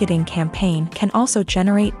strong marketing campaign can also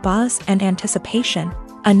generate buzz and anticipation.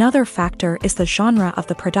 Another factor is the genre of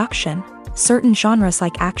the production. Certain genres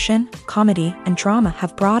like action, comedy, and drama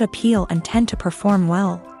have broad appeal and tend to perform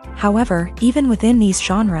well. However, even within these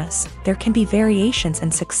genres, there can be variations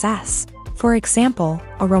in success. For example,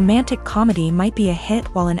 a romantic comedy might be a hit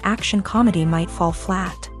while an action comedy might fall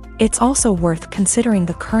flat. It's also worth considering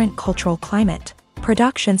the current cultural climate.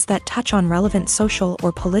 Productions that touch on relevant social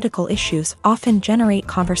or political issues often generate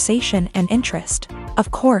conversation and interest.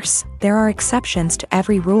 Of course, there are exceptions to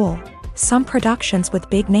every rule. Some productions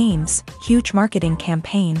with big names, huge marketing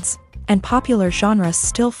campaigns, and popular genres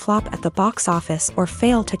still flop at the box office or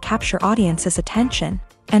fail to capture audiences' attention.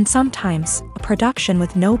 And sometimes, a production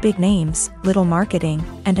with no big names, little marketing,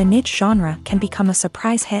 and a niche genre can become a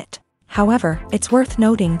surprise hit. However, it's worth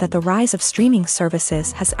noting that the rise of streaming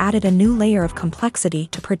services has added a new layer of complexity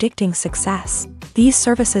to predicting success. These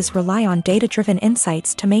services rely on data-driven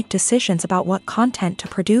insights to make decisions about what content to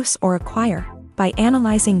produce or acquire. By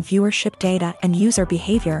analyzing viewership data and user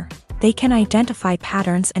behavior, they can identify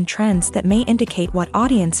patterns and trends that may indicate what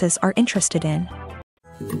audiences are interested in.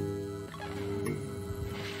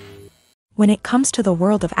 When it comes to the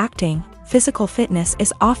world of acting, physical fitness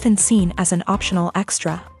is often seen as an optional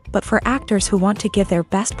extra. But for actors who want to give their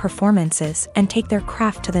best performances and take their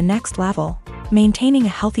craft to the next level, maintaining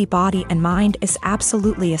a healthy body and mind is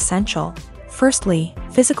absolutely essential. Firstly,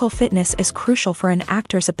 physical fitness is crucial for an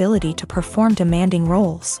actor's ability to perform demanding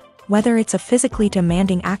roles. Whether it's a physically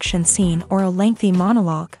demanding action scene or a lengthy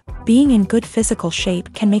monologue, being in good physical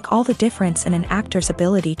shape can make all the difference in an actor's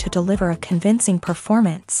ability to deliver a convincing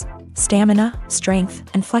performance. Stamina, strength,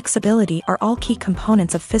 and flexibility are all key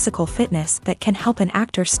components of physical fitness that can help an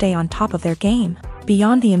actor stay on top of their game.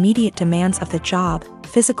 Beyond the immediate demands of the job,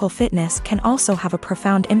 physical fitness can also have a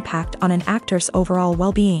profound impact on an actor's overall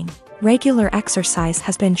well-being. Regular exercise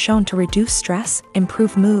has been shown to reduce stress,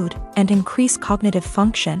 improve mood, and increase cognitive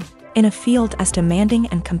function. In a field as demanding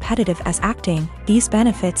and competitive as acting, these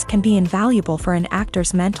benefits can be invaluable for an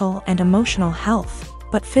actor's mental and emotional health.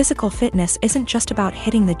 But physical fitness isn't just about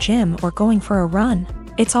hitting the gym or going for a run.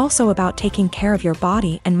 It's also about taking care of your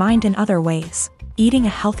body and mind in other ways. Eating a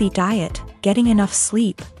healthy diet, getting enough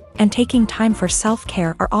sleep, and taking time for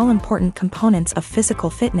self-care are all important components of physical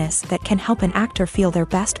fitness that can help an actor feel their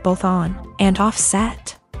best both on and off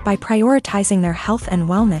set. By prioritizing their health and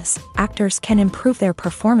wellness, actors can improve their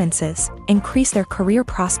performances, increase their career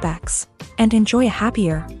prospects, and enjoy a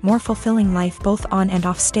happier, more fulfilling life both on and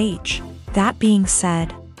off stage. That being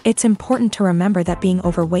said, it's important to remember that being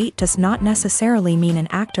overweight does not necessarily mean an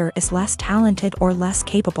actor is less talented or less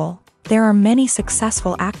capable. There are many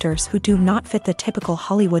successful actors who do not fit the typical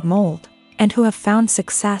Hollywood mold, and who have found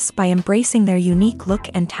success by embracing their unique look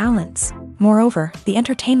and talents. Moreover, the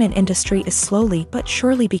entertainment industry is slowly but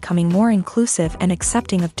surely becoming more inclusive and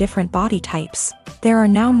accepting of different body types. There are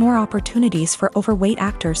now more opportunities for overweight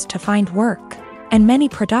actors to find work, and many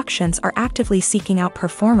productions are actively seeking out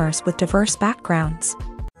performers with diverse backgrounds.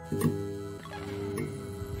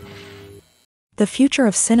 The future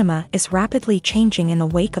of cinema is rapidly changing in the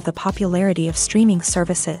wake of the popularity of streaming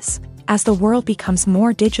services. As the world becomes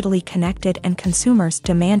more digitally connected and consumers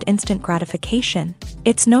demand instant gratification,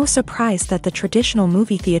 it's no surprise that the traditional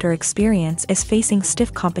movie theater experience is facing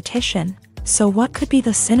stiff competition. So what could be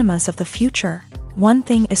the cinemas of the future? One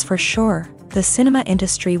thing is for sure, the cinema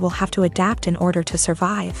industry will have to adapt in order to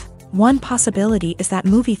survive. One possibility is that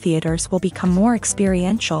movie theaters will become more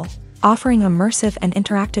experiential, offering immersive and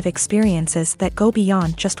interactive experiences that go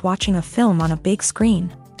beyond just watching a film on a big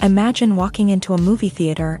screen. Imagine walking into a movie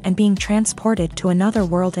theater and being transported to another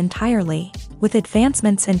world entirely. With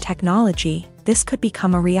advancements in technology, this could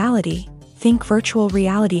become a reality. Think virtual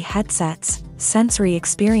reality headsets, sensory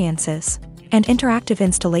experiences, and interactive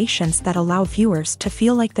installations that allow viewers to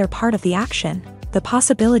feel like they're part of the action. The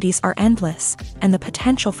possibilities are endless, and the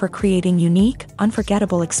potential for creating unique,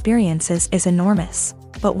 unforgettable experiences is enormous.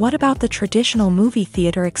 But what about the traditional movie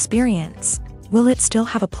theater experience? Will it still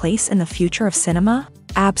have a place in the future of cinema?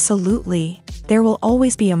 Absolutely. There will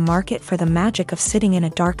always be a market for the magic of sitting in a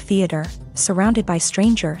dark theater, surrounded by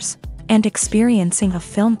strangers, and experiencing a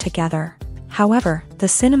film together. However, the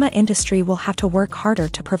cinema industry will have to work harder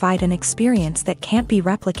to provide an experience that can't be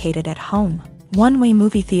replicated at home. One way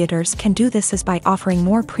movie theaters can do this is by offering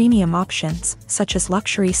more premium options, such as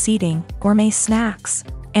luxury seating, gourmet snacks,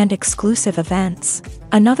 and exclusive events.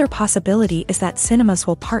 Another possibility is that cinemas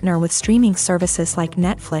will partner with streaming services like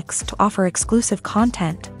Netflix to offer exclusive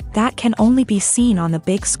content that can only be seen on the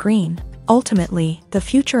big screen. Ultimately, the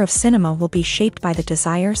future of cinema will be shaped by the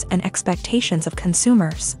desires and expectations of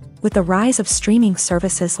consumers. With the rise of streaming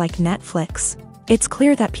services like Netflix, it's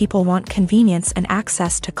clear that people want convenience and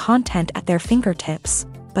access to content at their fingertips.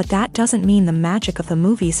 But that doesn't mean the magic of the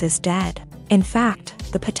movies is dead. In fact,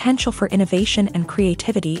 the potential for innovation and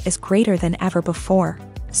creativity is greater than ever before.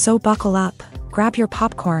 So buckle up, grab your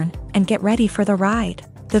popcorn, and get ready for the ride.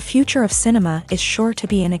 The future of cinema is sure to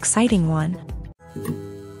be an exciting one.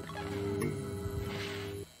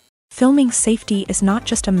 Filming safety is not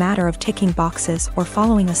just a matter of ticking boxes or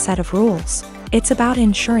following a set of rules. It's about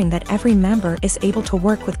ensuring that every member is able to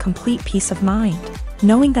work with complete peace of mind,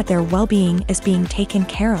 knowing that their well-being is being taken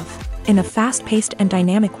care of. In a fast-paced and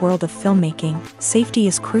dynamic world of filmmaking, safety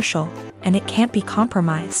is crucial, and it can't be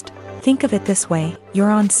compromised. Think of it this way: you're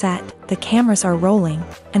on set, the cameras are rolling,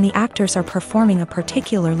 and the actors are performing a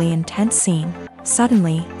particularly intense scene.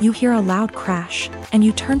 Suddenly, you hear a loud crash, and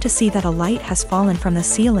you turn to see that a light has fallen from the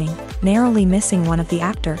ceiling, narrowly missing one of the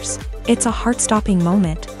actors. It's a heart-stopping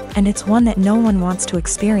moment, and it's one that no one wants to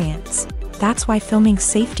experience. That's why filming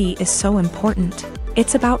safety is so important.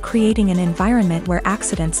 It's about creating an environment where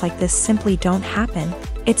accidents like this simply don't happen.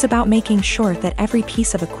 It's about making sure that every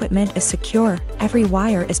piece of equipment is secure, every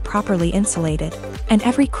wire is properly insulated, and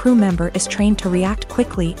every crew member is trained to react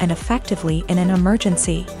quickly and effectively in an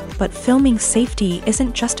emergency. But filming safety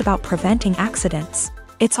isn't just about preventing accidents.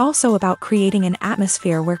 It's also about creating an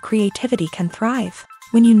atmosphere where creativity can thrive.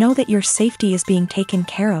 When you know that your safety is being taken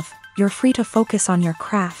care of, you're free to focus on your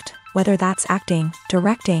craft, whether that's acting,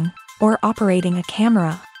 directing, or operating a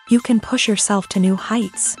camera. You can push yourself to new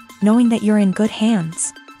heights, knowing that you're in good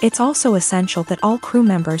hands. It's also essential that all crew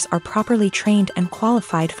members are properly trained and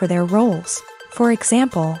qualified for their roles. For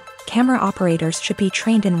example, camera operators should be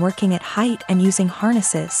trained in working at height and using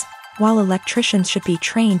harnesses, while electricians should be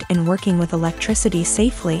trained in working with electricity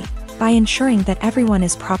safely. By ensuring that everyone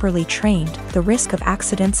is properly trained, the risk of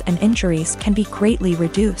accidents and injuries can be greatly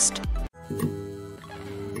reduced.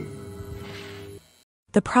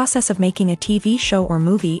 The process of making a TV show or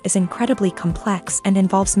movie is incredibly complex and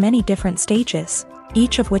involves many different stages,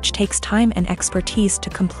 each of which takes time and expertise to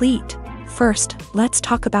complete. First, let's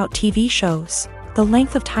talk about TV shows. The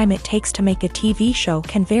length of time it takes to make a TV show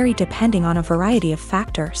can vary depending on a variety of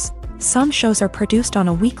factors. Some shows are produced on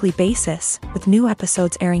a weekly basis, with new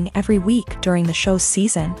episodes airing every week during the show's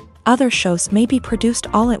season. Other shows may be produced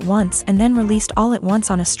all at once and then released all at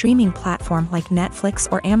once on a streaming platform like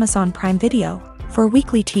Netflix or Amazon Prime Video. For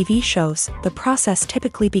weekly TV shows, the process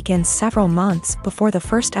typically begins several months before the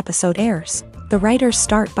first episode airs. The writers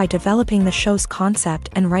start by developing the show's concept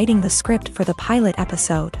and writing the script for the pilot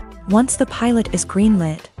episode. Once the pilot is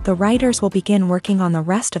greenlit, the writers will begin working on the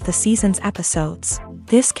rest of the season's episodes.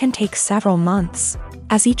 This can take several months,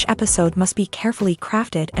 as each episode must be carefully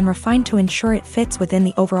crafted and refined to ensure it fits within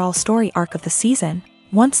the overall story arc of the season.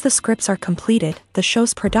 Once the scripts are completed, the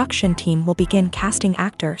show's production team will begin casting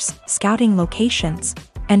actors, scouting locations,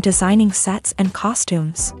 and designing sets and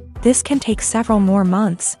costumes. This can take several more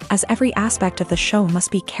months, as every aspect of the show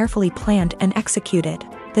must be carefully planned and executed.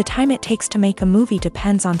 The time it takes to make a movie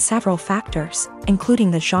depends on several factors,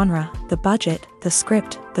 including the genre, the budget, the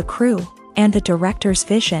script, the crew, and the director's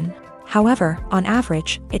vision. However, on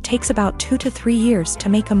average, it takes about 2 to 3 years to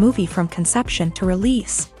make a movie from conception to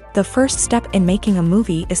release. The first step in making a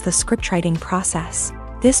movie is the scriptwriting process.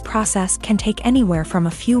 This process can take anywhere from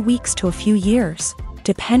a few weeks to a few years,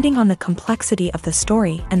 depending on the complexity of the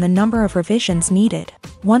story and the number of revisions needed.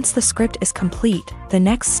 Once the script is complete, the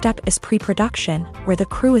next step is pre-production, where the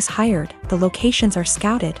crew is hired, the locations are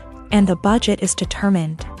scouted, and the budget is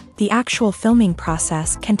determined. The actual filming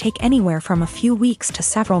process can take anywhere from a few weeks to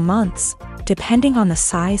several months, depending on the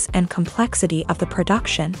size and complexity of the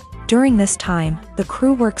production. During this time, the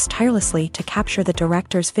crew works tirelessly to capture the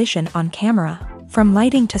director's vision on camera. From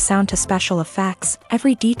lighting to sound to special effects,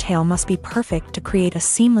 every detail must be perfect to create a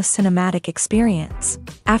seamless cinematic experience.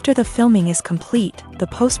 After the filming is complete, the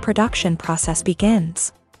post-production process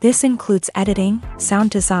begins. This includes editing,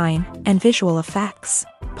 sound design, and visual effects.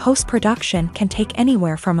 Post-production can take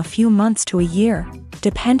anywhere from a few months to a year,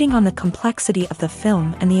 depending on the complexity of the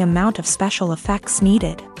film and the amount of special effects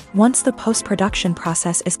needed. Once the post-production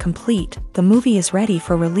process is complete, the movie is ready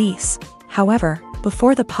for release. However,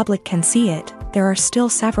 before the public can see it, there are still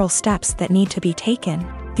several steps that need to be taken.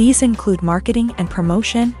 These include marketing and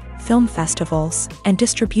promotion, film festivals, and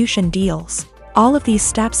distribution deals. All of these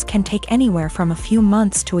steps can take anywhere from a few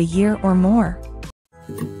months to a year or more.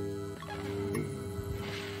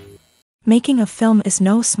 Making a film is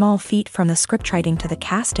no small feat. From the scriptwriting to the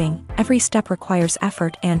casting, every step requires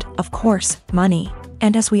effort and, of course, money.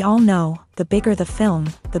 And as we all know, the bigger the film,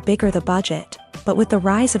 the bigger the budget. But with the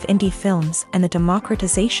rise of indie films and the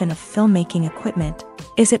democratization of filmmaking equipment,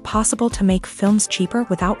 is it possible to make films cheaper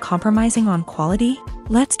without compromising on quality?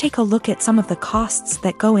 Let's take a look at some of the costs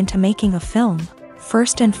that go into making a film.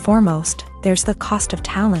 First and foremost, there's the cost of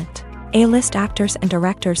talent. A-list actors and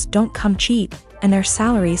directors don't come cheap, and their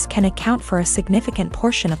salaries can account for a significant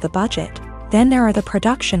portion of the budget. Then there are the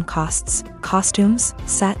production costs, costumes,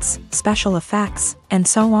 sets, special effects, and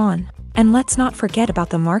so on. And let's not forget about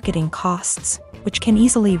the marketing costs, which can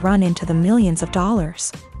easily run into the millions of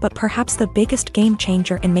dollars. But perhaps the biggest game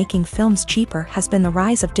changer in making films cheaper has been the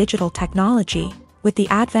rise of digital technology. With the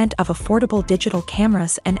advent of affordable digital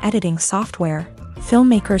cameras and editing software,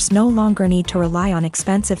 filmmakers no longer need to rely on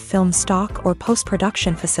expensive film stock or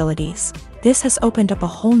post-production facilities. This has opened up a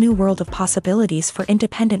whole new world of possibilities for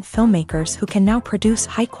independent filmmakers who can now produce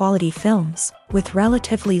high-quality films with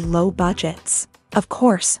relatively low budgets. Of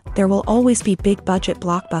course, there will always be big-budget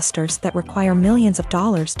blockbusters that require millions of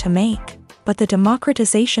dollars to make. But the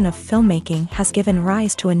democratization of filmmaking has given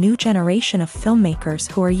rise to a new generation of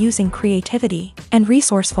filmmakers who are using creativity and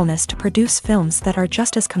resourcefulness to produce films that are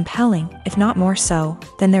just as compelling, if not more so,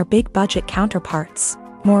 than their big-budget counterparts.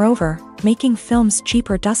 Moreover, making films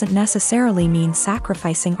cheaper doesn't necessarily mean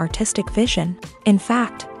sacrificing artistic vision. In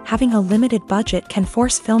fact, having a limited budget can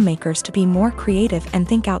force filmmakers to be more creative and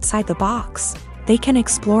think outside the box. They can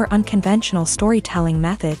explore unconventional storytelling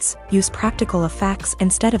methods, use practical effects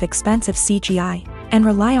instead of expensive CGI, and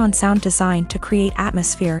rely on sound design to create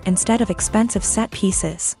atmosphere instead of expensive set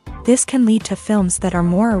pieces. This can lead to films that are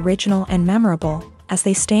more original and memorable, as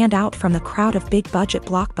they stand out from the crowd of big-budget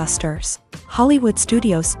blockbusters. Hollywood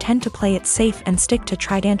studios tend to play it safe and stick to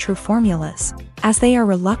tried-and-true formulas, as they are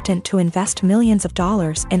reluctant to invest millions of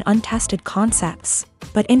dollars in untested concepts.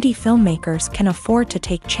 But indie filmmakers can afford to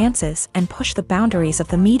take chances and push the boundaries of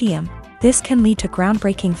the medium. This can lead to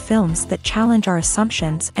groundbreaking films that challenge our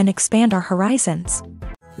assumptions and expand our horizons.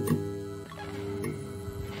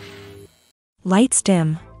 Lights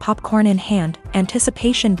dim, popcorn in hand,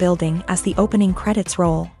 anticipation building as the opening credits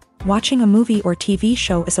roll. Watching a movie or TV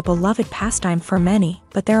show is a beloved pastime for many,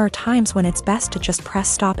 but there are times when it's best to just press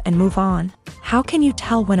stop and move on. How can you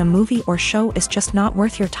tell when a movie or show is just not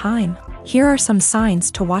worth your time? Here are some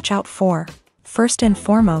signs to watch out for. First and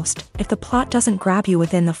foremost, if the plot doesn't grab you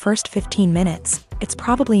within the first 15 minutes, it's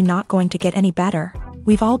probably not going to get any better.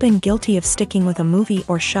 We've all been guilty of sticking with a movie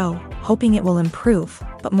or show, hoping it will improve,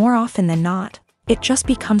 but more often than not, it just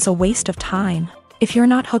becomes a waste of time. If you're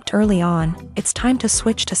not hooked early on, it's time to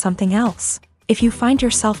switch to something else. If you find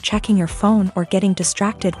yourself checking your phone or getting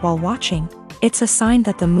distracted while watching, it's a sign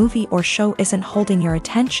that the movie or show isn't holding your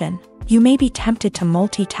attention. You may be tempted to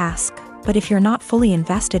multitask, but if you're not fully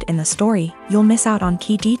invested in the story, you'll miss out on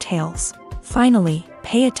key details. Finally,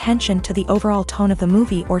 pay attention to the overall tone of the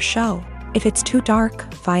movie or show. If it's too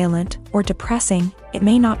dark, violent, or depressing, it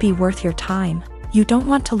may not be worth your time. You don't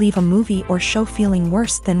want to leave a movie or show feeling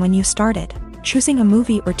worse than when you started. Choosing a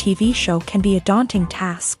movie or TV show can be a daunting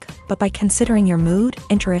task, but by considering your mood,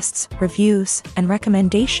 interests, reviews, and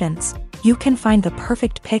recommendations, you can find the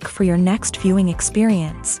perfect pick for your next viewing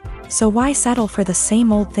experience. So why settle for the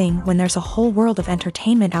same old thing when there's a whole world of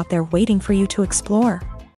entertainment out there waiting for you to explore?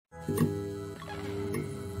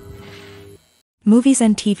 Movies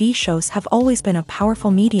and TV shows have always been a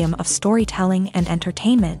powerful medium of storytelling and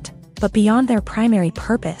entertainment, but beyond their primary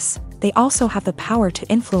purpose, they also have the power to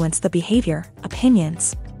influence the behavior,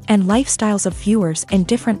 opinions, and lifestyles of viewers in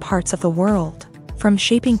different parts of the world. From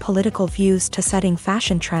shaping political views to setting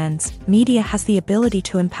fashion trends, media has the ability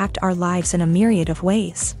to impact our lives in a myriad of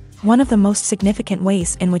ways. One of the most significant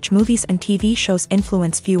ways in which movies and TV shows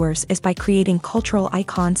influence viewers is by creating cultural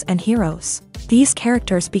icons and heroes. These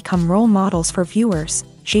characters become role models for viewers,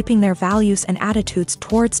 shaping their values and attitudes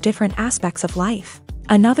towards different aspects of life.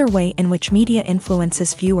 Another way in which media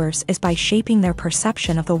influences viewers is by shaping their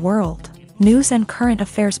perception of the world. News and current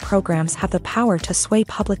affairs programs have the power to sway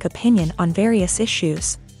public opinion on various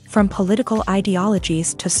issues, from political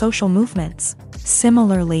ideologies to social movements.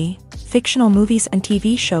 Similarly, fictional movies and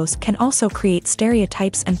TV shows can also create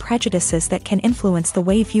stereotypes and prejudices that can influence the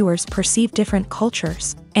way viewers perceive different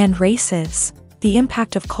cultures and races. The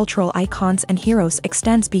impact of cultural icons and heroes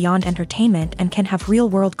extends beyond entertainment and can have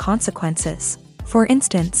real-world consequences. For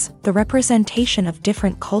instance, the representation of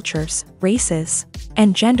different cultures, races,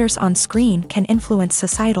 and genders on screen can influence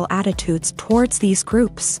societal attitudes towards these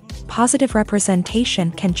groups. Positive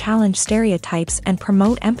representation can challenge stereotypes and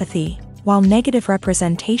promote empathy, while negative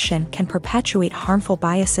representation can perpetuate harmful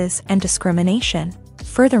biases and discrimination.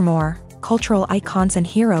 Furthermore, cultural icons and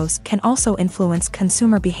heroes can also influence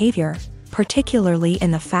consumer behavior, particularly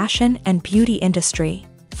in the fashion and beauty industry.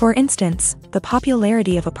 For instance, the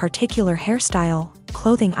popularity of a particular hairstyle,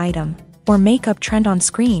 clothing item, or makeup trend on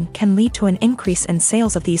screen can lead to an increase in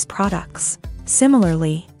sales of these products.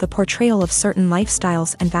 Similarly, the portrayal of certain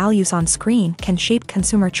lifestyles and values on screen can shape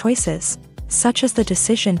consumer choices, such as the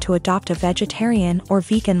decision to adopt a vegetarian or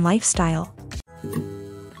vegan lifestyle.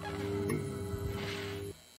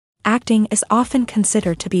 Acting is often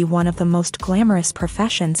considered to be one of the most glamorous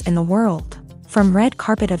professions in the world. From red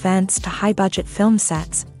carpet events to high-budget film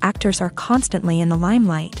sets, actors are constantly in the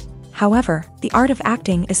limelight. However, the art of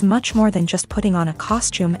acting is much more than just putting on a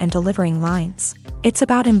costume and delivering lines. It's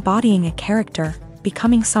about embodying a character,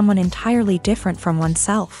 becoming someone entirely different from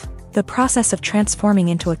oneself. The process of transforming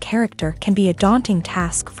into a character can be a daunting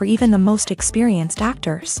task for even the most experienced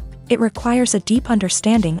actors. It requires a deep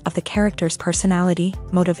understanding of the character's personality,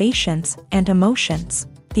 motivations, and emotions.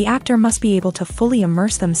 The actor must be able to fully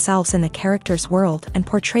immerse themselves in the character's world and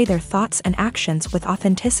portray their thoughts and actions with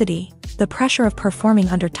authenticity. The pressure of performing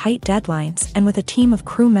under tight deadlines and with a team of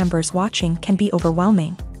crew members watching can be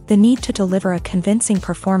overwhelming. The need to deliver a convincing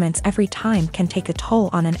performance every time can take a toll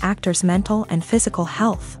on an actor's mental and physical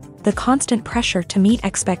health. The constant pressure to meet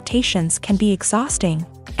expectations can be exhausting,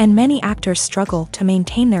 and many actors struggle to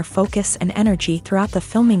maintain their focus and energy throughout the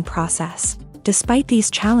filming process. Despite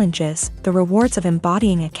these challenges, the rewards of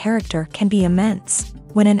embodying a character can be immense.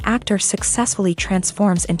 When an actor successfully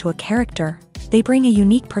transforms into a character, they bring a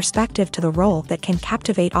unique perspective to the role that can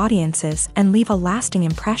captivate audiences and leave a lasting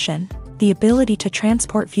impression. The ability to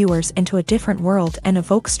transport viewers into a different world and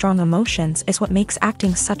evoke strong emotions is what makes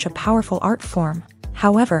acting such a powerful art form.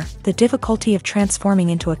 However, the difficulty of transforming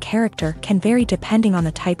into a character can vary depending on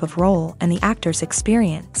the type of role and the actor's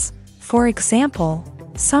experience. For example,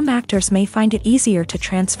 some actors may find it easier to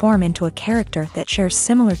transform into a character that shares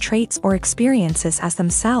similar traits or experiences as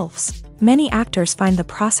themselves. Many actors find the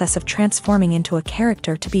process of transforming into a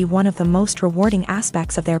character to be one of the most rewarding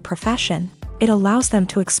aspects of their profession. It allows them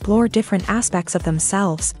to explore different aspects of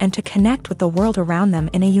themselves and to connect with the world around them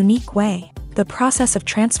in a unique way. The process of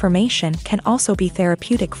transformation can also be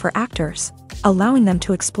therapeutic for actors, allowing them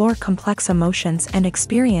to explore complex emotions and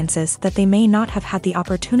experiences that they may not have had the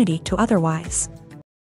opportunity to otherwise.